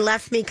it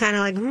left me kind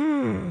of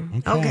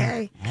like,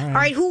 okay. All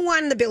right, who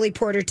won the Billy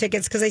Porter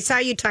tickets? Because I saw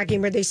you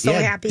talking, were they so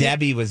happy?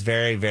 Debbie was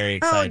very, very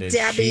excited. Oh,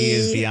 Debbie. She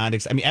is beyond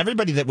excited. I mean,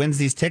 everybody that wins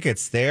these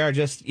tickets, they are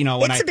just,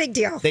 it's a big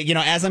deal.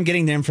 As I'm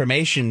getting the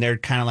information, they're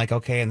kind of like,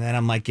 okay, and then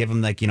I'm like, give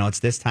them like, it's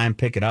this time,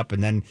 pick it up,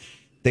 and then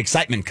the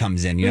excitement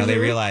comes in, they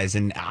realize.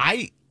 And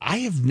I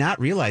have not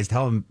realized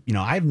how,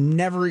 I've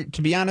never,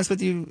 to be honest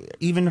with you,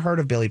 even heard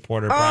of Billy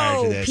Porter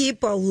prior to this.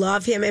 People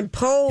love him. And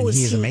Pose.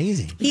 And he's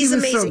amazing. He's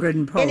amazing. So good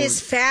in Pose. In his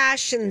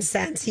fashion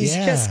sense. He's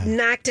just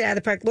knocked it out of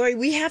the park. Lori,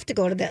 we have to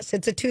go to this.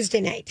 It's a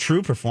Tuesday night.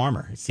 True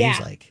performer, it seems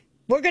like.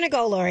 We're going to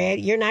go, Lori.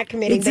 You're not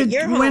committing, but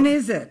you're home. When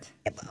is it?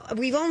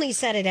 We've only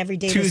said it every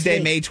day. Tuesday,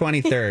 this week.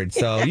 May 23rd.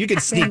 So you can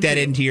sneak that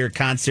into your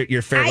concert,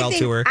 your farewell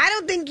tour. I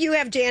don't think you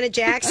have Janet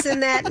Jackson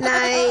that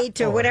night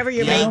or whatever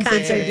your main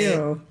concert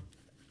is.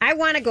 I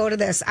want to go to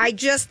this. I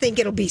just think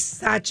it'll be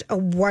such a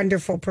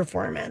wonderful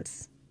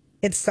performance.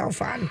 It's so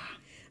fun.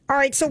 All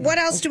right. So what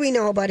else do we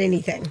know about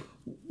anything?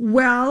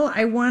 Well,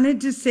 I wanted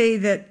to say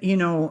that,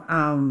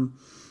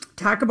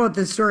 talk about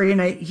the story,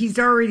 and he's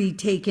already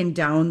taken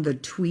down the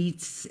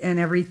tweets and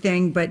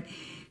everything, but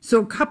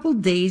so a couple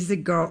days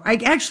ago,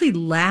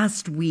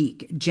 last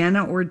week,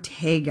 Jenna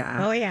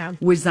Ortega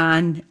was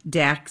on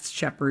Dax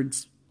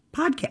Shepard's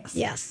podcast.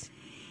 Yes.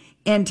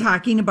 And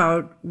talking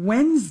about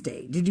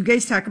Wednesday. Did you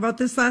guys talk about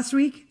this last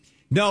week?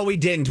 No, we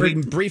didn't. We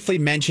briefly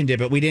mentioned it,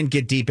 but we didn't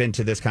get deep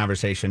into this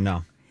conversation,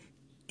 no.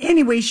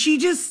 Anyway, she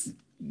just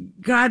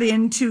got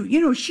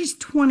into, she's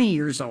 20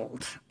 years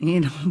old,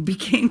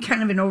 became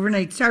kind of an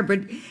overnight star.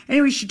 But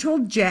anyway, she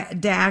told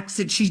Dax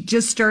that she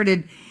just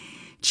started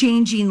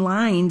changing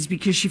lines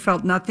because she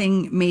felt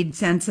nothing made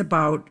sense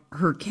about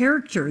her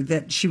character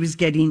that she was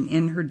getting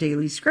in her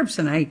daily scripts.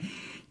 And I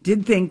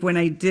did think when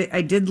I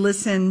did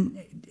listen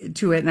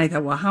to it, and I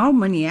thought, well, how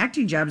many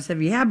acting jobs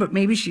have you had? But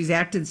maybe she's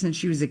acted since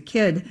she was a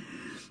kid.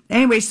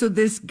 Anyway, so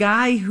this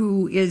guy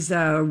who is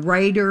a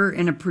writer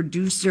and a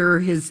producer,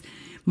 his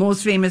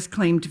most famous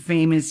claim to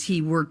fame is he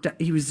was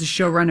the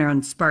showrunner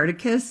on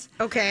Spartacus.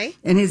 Okay.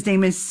 And his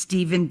name is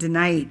Stephen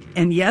DeKnight.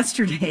 And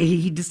yesterday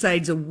he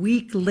decides a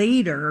week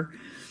later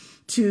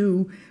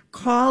to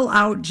call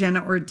out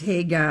Jenna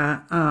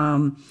Ortega,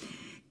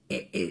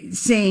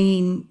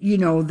 saying,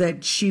 that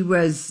she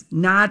was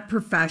not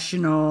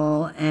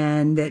professional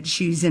and that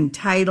she's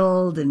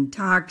entitled and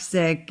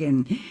toxic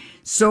and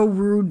so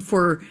rude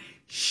for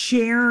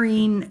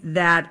sharing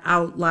that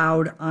out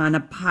loud on a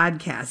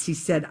podcast. He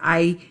said,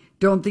 I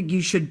don't think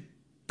you should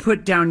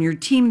put down your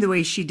team the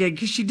way she did,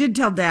 because she did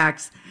tell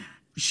Dax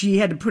she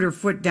had to put her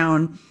foot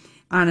down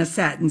on a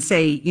set and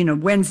say,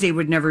 Wednesday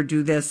would never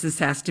do this. This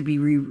has to be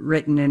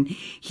rewritten. And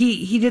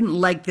he didn't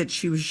like that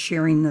she was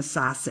sharing the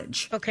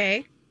sausage.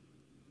 Okay.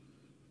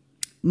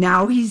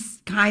 Now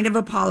he's kind of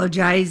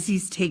apologized.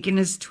 He's taken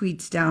his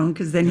tweets down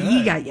because then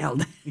he got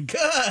yelled at.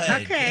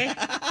 Good. Okay.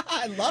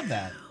 I love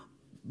that.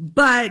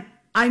 But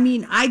I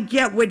mean, I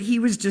get what he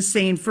was just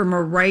saying from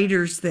a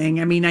writer's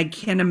thing. I mean, I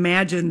can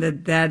imagine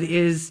that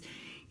is,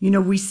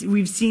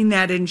 we've seen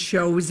that in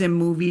shows and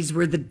movies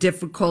where the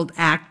difficult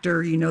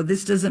actor,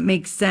 this doesn't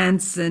make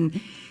sense.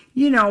 And,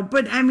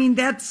 but I mean,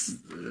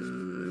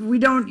 we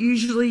don't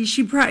usually,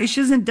 she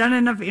hasn't done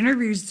enough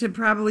interviews to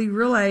probably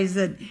realize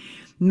that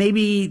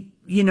maybe,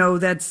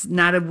 that's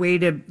not a way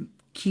to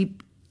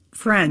keep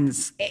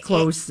friends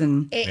close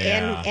and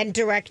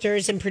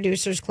directors and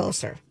producers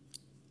closer.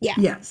 Yeah.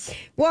 Yes.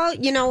 Well,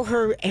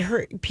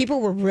 her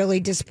people were really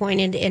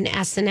disappointed in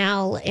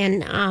SNL,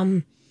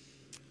 and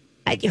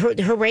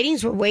her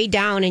ratings were way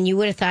down, and you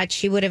would have thought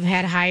she would have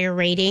had higher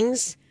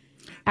ratings.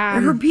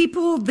 Her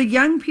people, the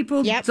young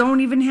people,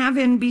 don't even have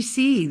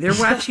NBC. They're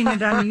watching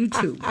it on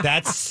YouTube.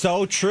 That's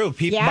so true.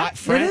 People,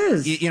 it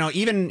is.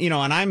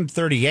 And I'm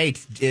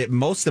 38.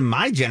 Most of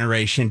my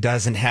generation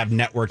doesn't have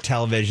network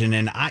television,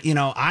 and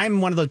I'm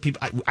one of those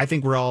people. I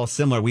think we're all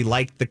similar. We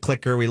like the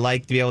clicker. We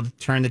like to be able to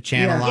turn the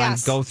channel on,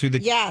 go through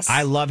the. Yes.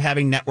 I love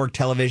having network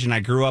television. I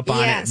grew up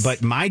on it,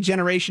 but my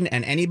generation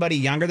and anybody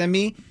younger than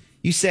me,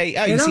 You say,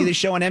 oh, you see this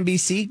show on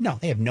NBC? No,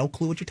 they have no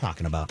clue what you're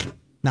talking about.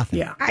 Nothing.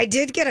 Yeah. I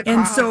did get a call.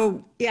 And so,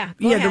 go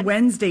the ahead.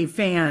 Wednesday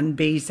fan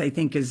base, I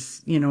think,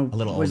 is, a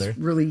little was older.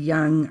 really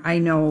young. I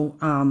know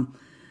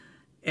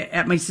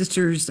at my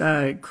sister's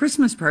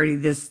Christmas party,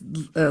 this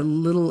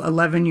little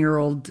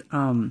 11-year-old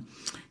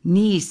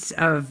niece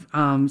of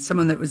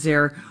someone that was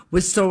there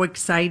was so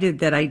excited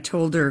that I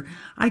told her,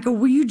 I go,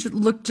 well, you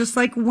look just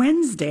like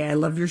Wednesday. I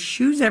love your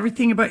shoes,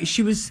 everything about you.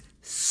 She was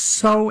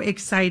so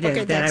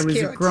excited that I was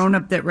cute. a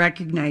grown-up that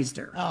recognized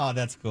her. Oh,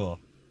 that's cool.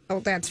 Oh,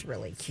 that's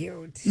really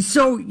cute.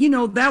 So,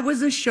 that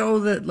was a show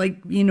that,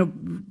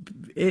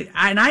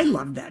 and I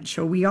loved that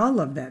show. We all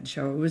loved that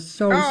show. It was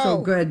so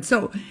good.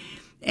 So,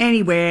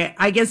 anyway,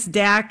 I guess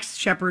Dax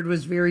Shepard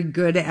was very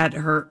good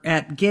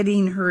at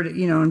getting her to,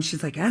 and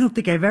she's like, I don't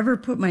think I've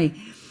ever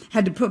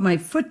had to put my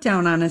foot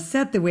down on a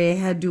set the way I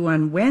had to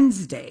on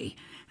Wednesday.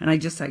 And I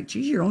just like,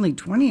 geez, you're only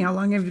 20. How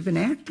long have you been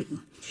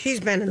acting? She's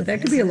been in the That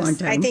could be a long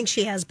time. I think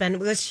she has been.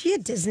 Was she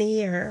at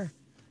Disney or?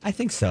 I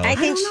think so. I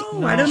think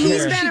I don't know. She's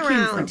where been she came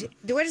around. from.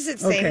 What does it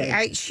say?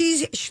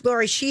 Okay.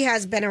 Lori, she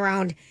has been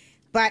around.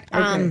 But,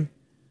 Okay.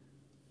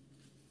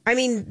 I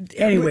mean,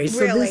 Anyway,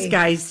 so really. this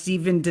guy,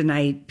 Stephen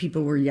DeKnight,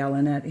 people were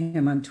yelling at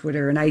him on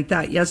Twitter. And I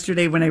thought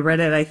yesterday when I read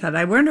it,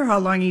 I wonder how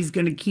long he's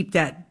going to keep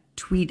that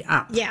tweet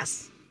up.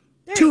 Yes.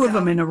 There Two you of go.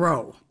 them in a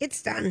row.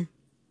 It's done.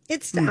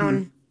 It's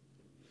down.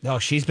 Oh,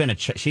 she's been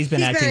acting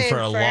in for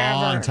a forever.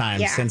 long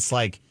time, Yeah. since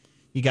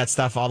you got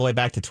stuff all the way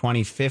back to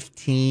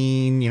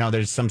 2015.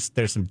 There's some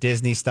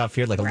Disney stuff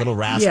here, like a Little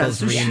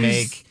Rascals Yeah, so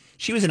remake.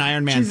 She was in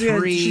Iron Man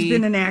 3. She's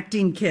been an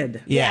acting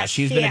kid. Yeah, Yes,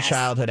 she's been yes. a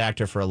childhood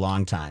actor for a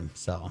long time.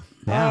 So,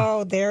 yeah.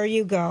 Oh, there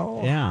you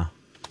go. Yeah.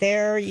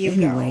 There you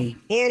Anyway,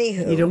 go.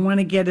 Anywho. You don't want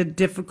to get a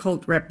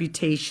difficult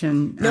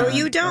reputation. No,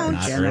 you don't.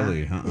 Not Jenna.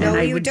 really. Uh-uh. No, And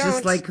I you would don't.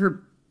 just like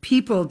her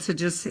people to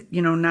just,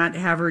 not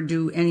have her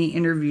do any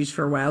interviews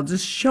for a while.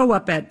 Just show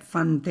up at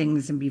fun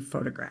things and be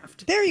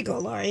photographed. There you go,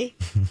 Lori.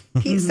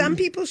 Some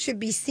people should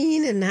be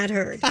seen and not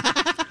heard.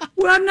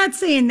 Well, I'm not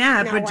saying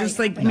that, No, but just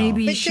I-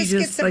 maybe But she just get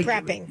just some like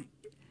prepping.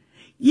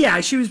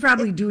 Yeah, she was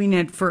probably doing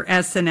it for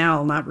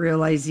SNL, not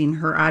realizing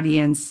her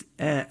audience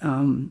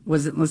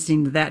wasn't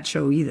listening to that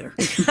show either.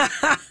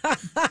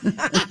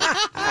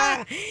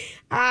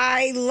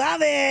 I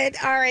love it.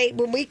 All right,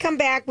 when we come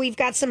back, we've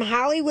got some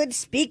Hollywood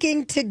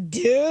speaking to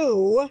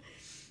do.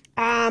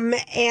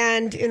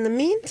 And in the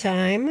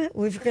meantime,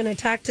 we're going to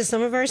talk to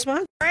some of our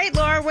sponsors. All right,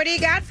 Laura, what do you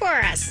got for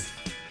us?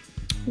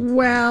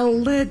 Well,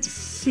 let's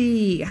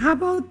see. How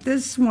about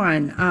this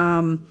one?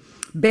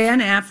 Ben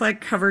Affleck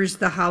covers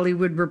The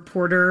Hollywood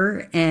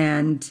Reporter,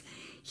 and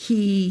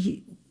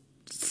he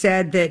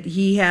said that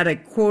he had a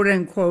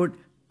quote-unquote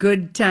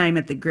good time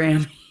at the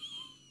Grammy.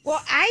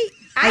 Well, I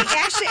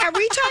actually, are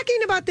we talking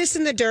about this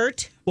in the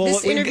dirt?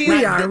 This interview?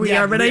 We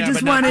are, but I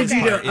just wanted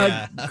you to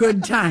yeah. a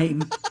good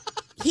time.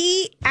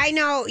 I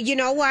know, you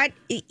know what?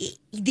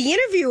 The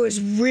interview is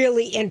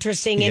really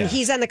interesting, and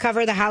he's on the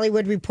cover of the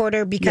Hollywood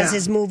Reporter because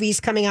his movie's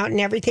coming out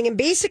and everything, and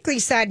basically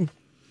said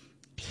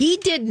he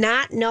did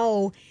not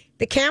know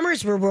the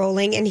cameras were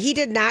rolling, and he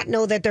did not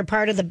know that they're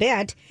part of the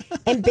bit.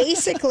 And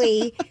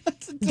basically,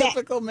 It's a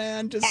typical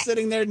man just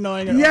sitting there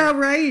knowing it. Yeah,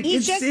 right.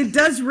 It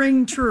does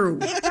ring true.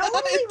 It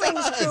totally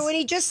rings true. And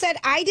he just said,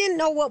 I didn't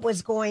know what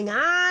was going on.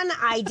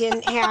 I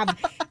didn't have,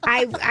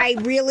 I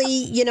really,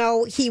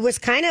 he was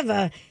kind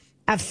of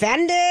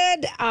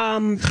offended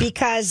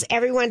because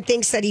everyone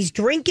thinks that he's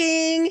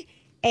drinking.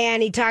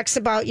 And he talks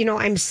about,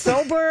 I'm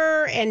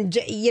sober. And,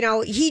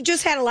 he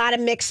just had a lot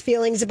of mixed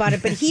feelings about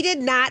it. But he did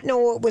not know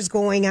what was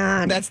going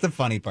on. That's the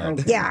funny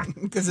part. Yeah.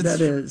 Because That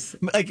is.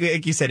 like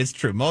you said, it's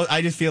true.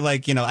 I just feel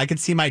like, I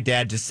could see my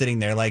dad just sitting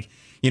there like,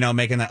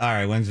 making the, all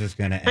right, when's this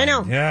going to end? I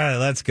know. Yeah,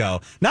 let's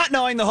go. Not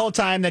knowing the whole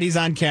time that he's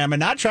on camera,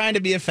 not trying to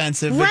be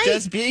offensive, but Right.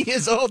 just being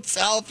his old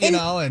self,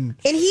 And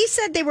he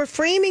said they were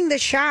framing the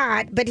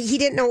shot, but he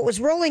didn't know it was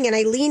rolling. And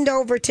I leaned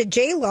over to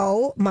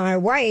J-Lo, my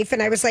wife,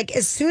 and I was like,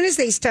 as soon as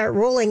they start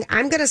rolling,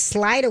 I'm going to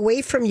slide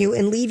away from you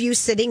and leave you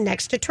sitting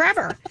next to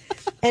Trevor.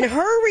 And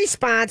her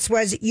response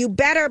was, you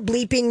better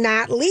bleeping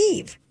not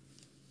leave.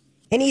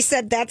 And he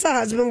said, that's a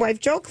husband-wife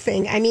joke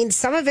thing. I mean,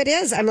 some of it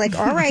is. I'm like,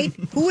 all right,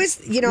 who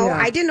is,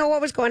 I didn't know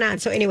what was going on.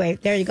 So anyway,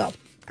 there you go. All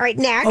right,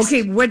 next.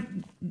 Okay,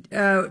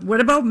 what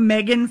about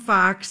Megan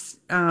Fox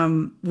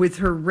with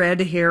her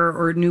red hair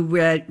or new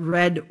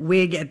red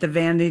wig at the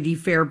Vanity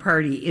Fair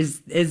party?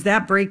 Is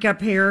that breakup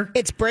hair?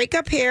 It's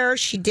breakup hair.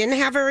 She didn't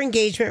have her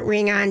engagement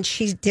ring on.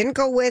 She didn't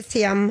go with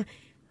him,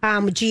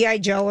 G.I.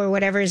 Joe or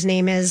whatever his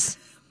name is.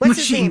 What's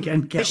Machine his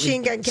name? Gun Kelly.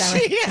 Machine Gun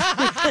Kelly.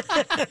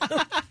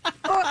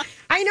 Oh,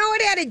 I know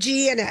it had a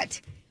G in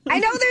it. I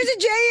know there's a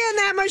J in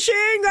that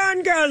Machine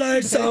Gun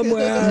Kelly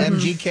somewhere.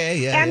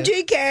 MGK, yeah.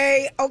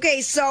 MGK.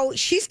 Okay, so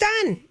she's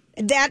done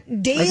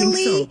that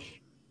daily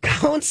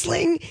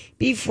counseling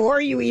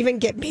before you even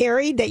get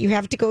married that you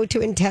have to go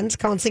to intense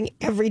counseling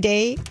every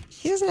day.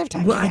 She doesn't have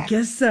time Well, for I that.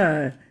 guess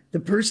the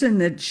person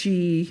that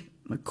she,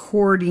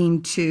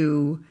 according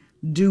to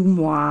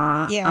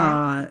Dumois,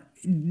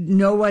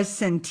 Noah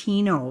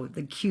Centino,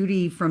 the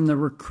cutie from The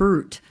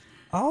Recruit.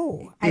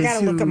 Oh, I got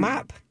to look him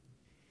up.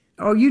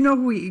 Oh, you know,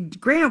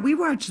 Grant, we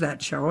watched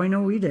that show. I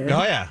know we did.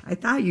 Oh, yeah. I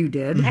thought you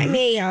did. I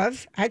may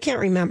have. I can't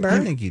remember. I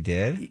think you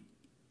did.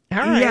 All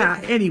right. Yeah,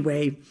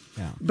 anyway.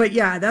 Yeah. But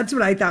yeah, that's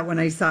what I thought when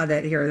I saw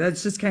that here.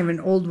 That's just kind of an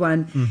old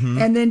one. Mm-hmm.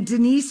 And then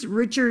Denise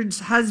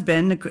Richards'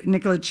 husband,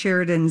 Nicola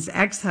Sheridan's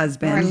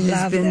ex-husband,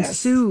 has been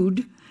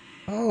sued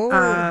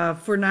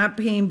for not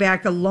paying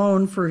back a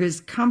loan for his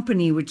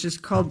company, which is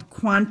called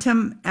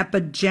Quantum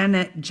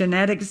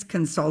Epigenetics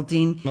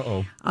Consulting,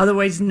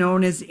 otherwise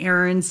known as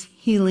Aaron's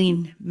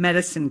Healing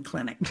Medicine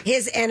Clinic.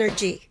 His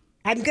energy.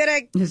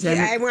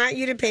 I want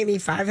you to pay me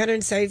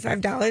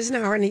 $575 an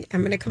hour, and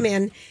I'm going to come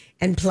in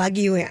and plug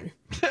you in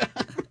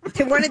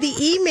to one of the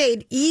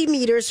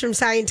e-meters from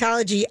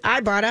Scientology I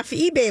bought off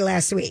eBay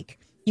last week.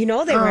 You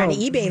know they were on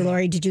eBay,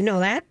 Lori. Did you know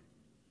that?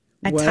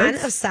 A ton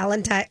of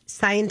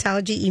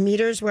Scientology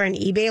e-meters were on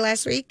eBay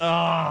last week.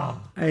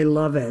 Oh, I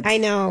love it. I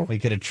know. We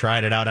could have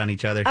tried it out on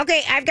each other.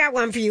 Okay, I've got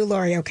one for you,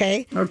 Lori,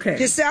 okay? Okay.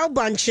 Giselle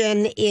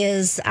Bundchen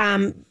is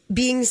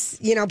being,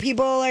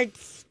 people are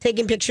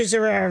taking pictures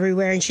of her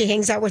everywhere, and she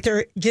hangs out with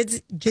her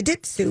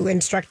jiu-jitsu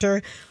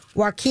instructor,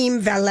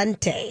 Joaquim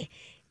Valente.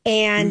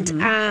 And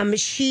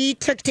she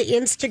took to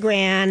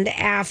Instagram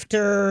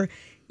after,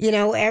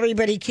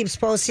 everybody keeps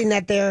posting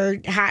that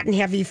they're hot and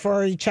heavy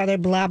for each other,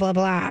 blah, blah,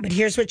 blah. But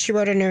here's what she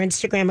wrote on her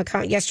Instagram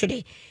account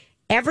yesterday.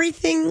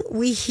 Everything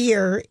we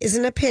hear is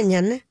an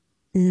opinion,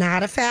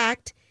 not a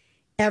fact.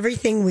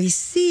 Everything we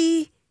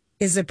see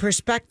is a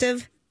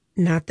perspective,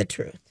 not the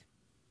truth.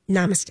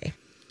 Namaste.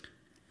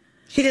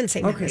 She didn't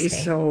say namaste. Okay,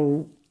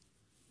 so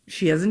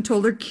she hasn't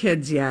told her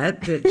kids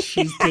yet that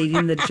she's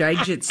dating the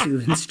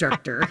jiu-jitsu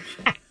instructor.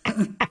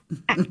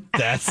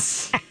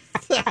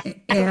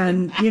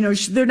 And,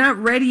 they're not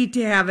ready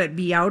to have it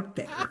be out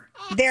there.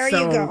 There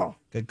you go.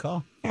 Good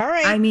call. All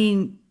right. I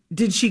mean,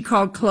 did she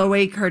call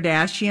Khloe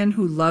Kardashian,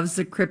 who loves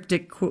the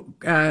cryptic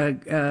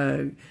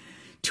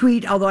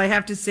tweet? Although I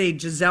have to say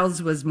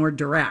Giselle's was more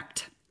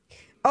direct.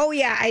 Oh,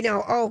 yeah, I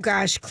know. Oh,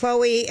 gosh.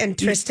 Chloe and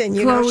Tristan,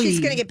 she's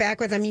going to get back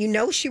with him. You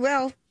know she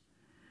will.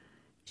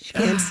 She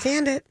can't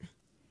stand it.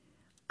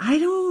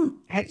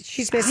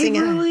 She's missing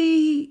out.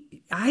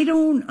 I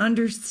don't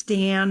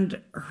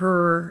understand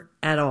her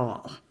at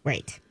all.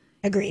 Right.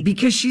 Agreed.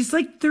 Because she's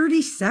like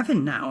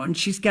 37 now and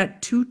she's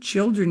got 2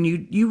 children.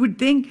 You would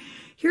think,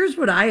 here's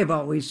what I have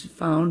always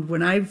found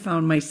when I've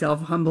found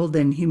myself humbled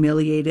and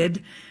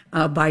humiliated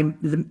by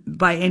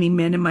any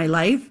men in my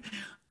life.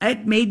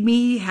 It made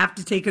me have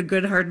to take a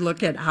good hard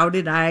look at how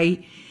did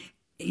I,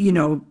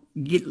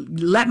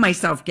 let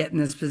myself get in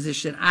this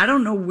position. I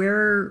don't know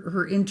where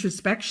her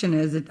introspection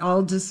is. It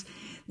all just,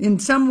 in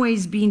some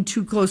ways, being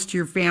too close to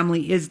your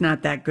family is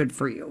not that good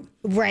for you.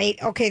 Right.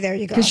 Okay, there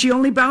you go. Because she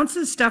only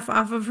bounces stuff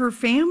off of her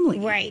family.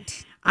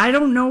 Right. I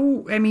don't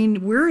know. I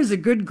mean, where is a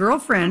good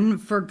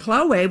girlfriend for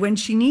Chloe when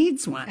she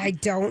needs one? I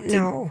don't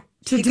know.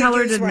 To tell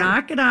her to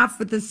knock it off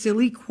with the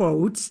silly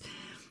quotes.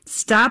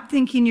 Stop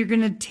thinking you're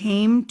going to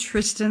tame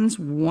Tristan's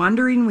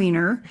wandering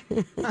wiener.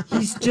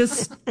 He's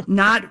just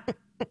not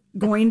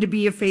going to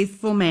be a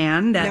faithful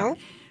man.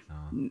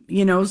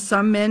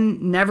 Some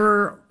men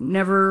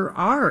never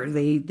are.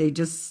 They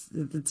just,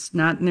 it's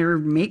not in their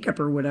makeup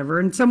or whatever.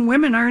 And some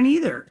women aren't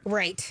either.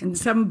 Right. And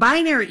some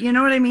binary, you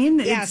know what I mean?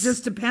 Yes. It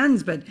just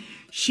depends. But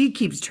she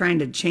keeps trying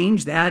to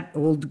change that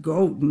old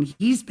goat. And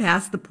he's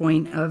past the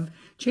point of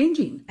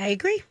changing. I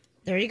agree.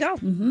 There you go.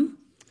 Mm-hmm.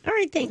 All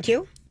right. Thank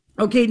you.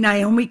 Okay,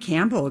 Naomi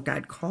Campbell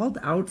got called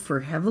out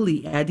for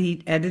heavily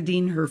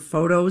editing her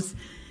photos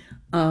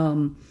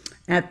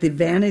at the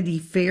Vanity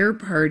Fair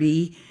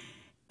party.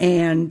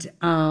 And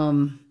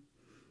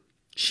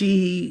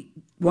she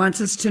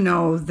wants us to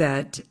know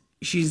that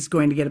she's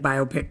going to get a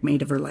biopic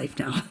made of her life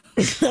now.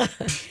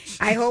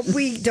 I hope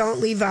we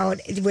don't leave out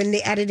when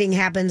the editing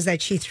happens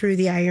that she threw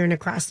the iron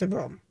across the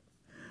room.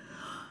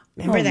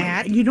 Remember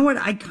that? You know what?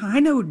 I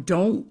kind of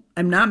don't.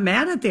 I'm not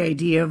mad at the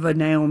idea of a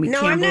Naomi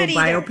Campbell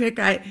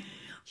biopic.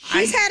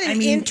 She's had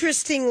an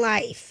interesting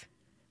life.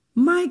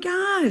 My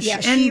gosh. Yeah,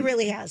 she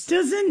really has.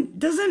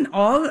 Don't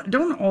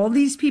all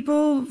these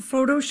people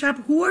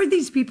Photoshop? Who are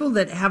these people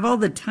that have all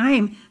the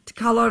time to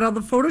call out all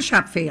the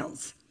Photoshop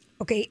fails?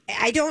 Okay,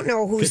 I don't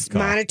know who's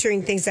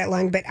monitoring things that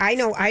long, but I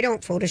know I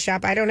don't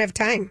Photoshop. I don't have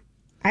time.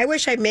 I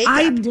wish I make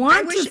I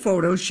want to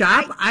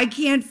Photoshop. I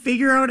can't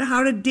figure out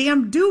how to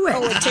damn do it.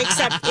 Oh, it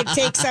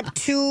takes up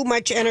too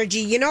much energy.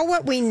 You know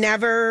what we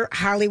never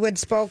Hollywood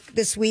spoke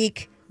this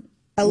week?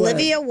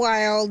 Olivia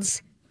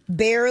Wilde's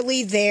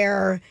Barely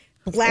There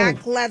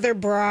black leather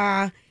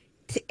bra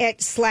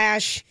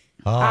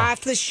 /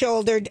 off the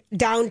shoulder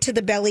down to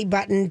the belly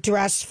button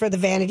dress for the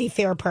Vanity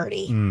Fair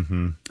party.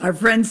 Mm-hmm. Our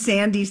friend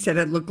Sandy said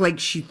it looked like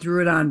she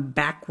threw it on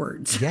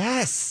backwards.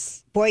 Yes.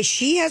 Boy,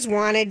 she has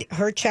wanted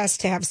her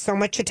chest to have so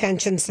much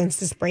attention since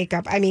this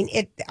breakup. I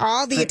mean,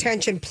 all the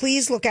attention.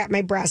 Please look at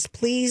my breast.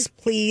 Please.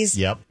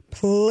 Yep.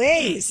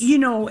 Please.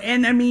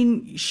 And I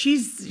mean,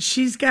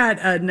 she's got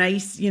a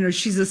nice,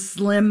 she's a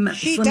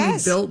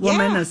slimly built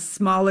woman, a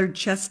smaller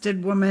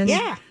chested woman.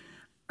 Yeah.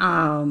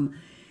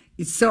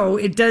 So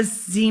it does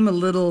seem a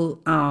little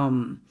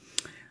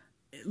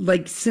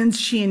like since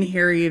she and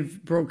Harry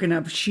have broken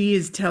up, she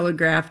has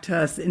telegraphed to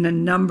us in a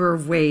number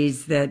of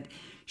ways that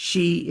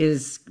she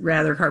is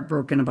rather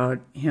heartbroken about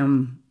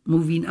him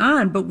moving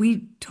on. But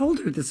we told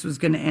her this was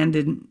going to end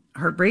in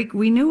heartbreak.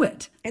 We knew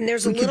it. And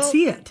there's we could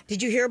see it.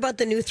 Did you hear about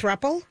the new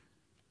throuple?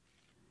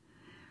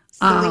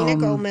 Selena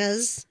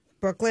Gomez,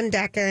 Brooklyn,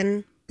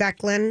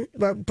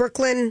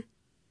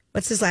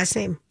 what's his last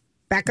name?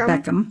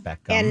 Beckham.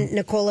 And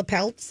Nicola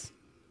Peltz.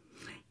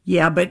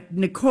 Yeah, but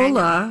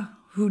Nicola,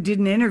 who did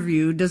an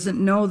interview,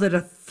 doesn't know that a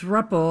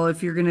throuple,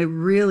 if you're going to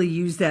really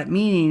use that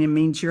meaning, it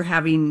means you're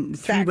having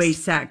three-way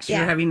sex. Yeah.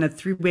 You're having a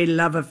three-way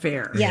love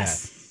affair.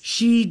 Yes.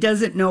 She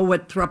doesn't know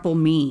what throuple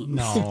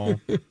means.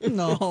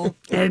 No.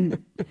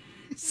 And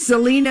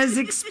Selena's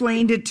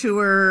explained it to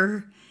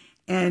her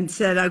and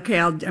said, okay,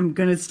 I'm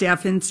going to stay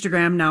off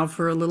Instagram now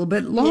for a little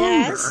bit longer.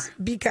 Yes,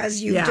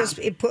 because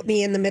it put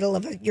me in the middle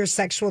of your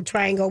sexual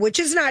triangle, which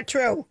is not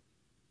true.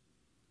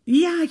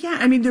 Yeah.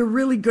 I mean, they're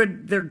really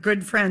good. They're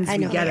good friends.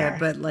 We get it.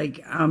 But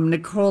like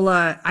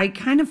Nicola, I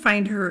kind of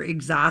find her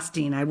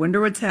exhausting. I wonder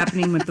what's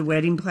happening with the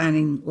wedding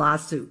planning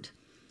lawsuit.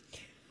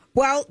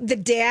 Well, the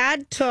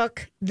dad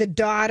took the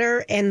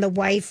daughter and the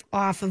wife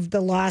off of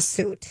the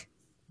lawsuit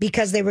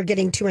because they were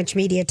getting too much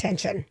media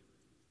attention.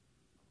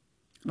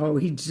 Oh,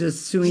 he's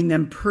just suing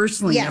them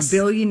personally. Yes. A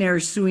billionaire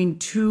suing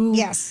two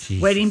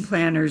wedding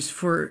planners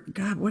for,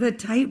 God, what a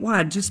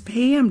tightwad. Just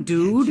pay him,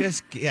 dude.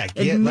 Let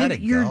Admit it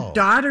go. your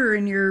daughter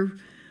and your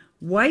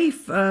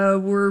wife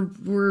were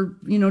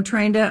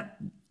trying to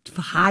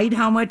hide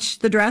how much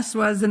the dress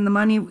was and the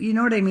money. You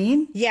know what I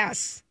mean?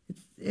 Yes.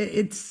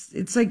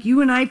 It's like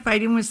you and I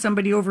fighting with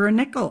somebody over a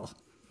nickel.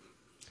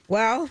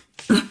 Well,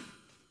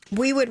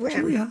 we would win.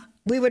 Julia.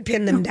 We would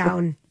pin them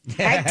down.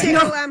 I'd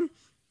tickle them.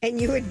 And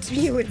you would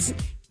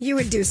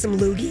do some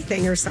loogie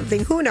thing or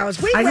something. Who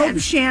knows? I hope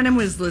Shannon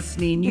was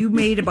listening. You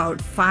made about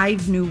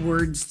 5 new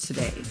words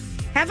today.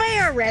 Have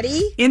I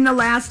already? In the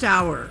last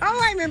hour.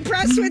 Oh, I'm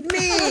impressed with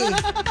me.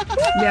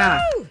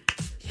 Yeah. Woo!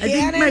 I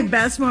think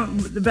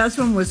the best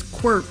one was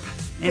quirp.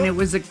 And it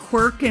was a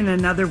quirk and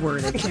another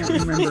word. I can't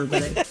remember,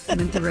 but I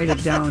meant to write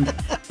it down.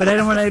 But I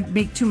don't want to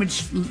make too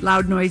much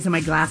loud noise on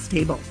my glass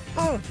table.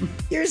 Oh,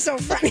 you're so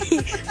funny.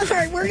 All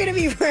right, we're going to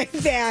be right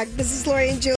back. This is Lori and Julie.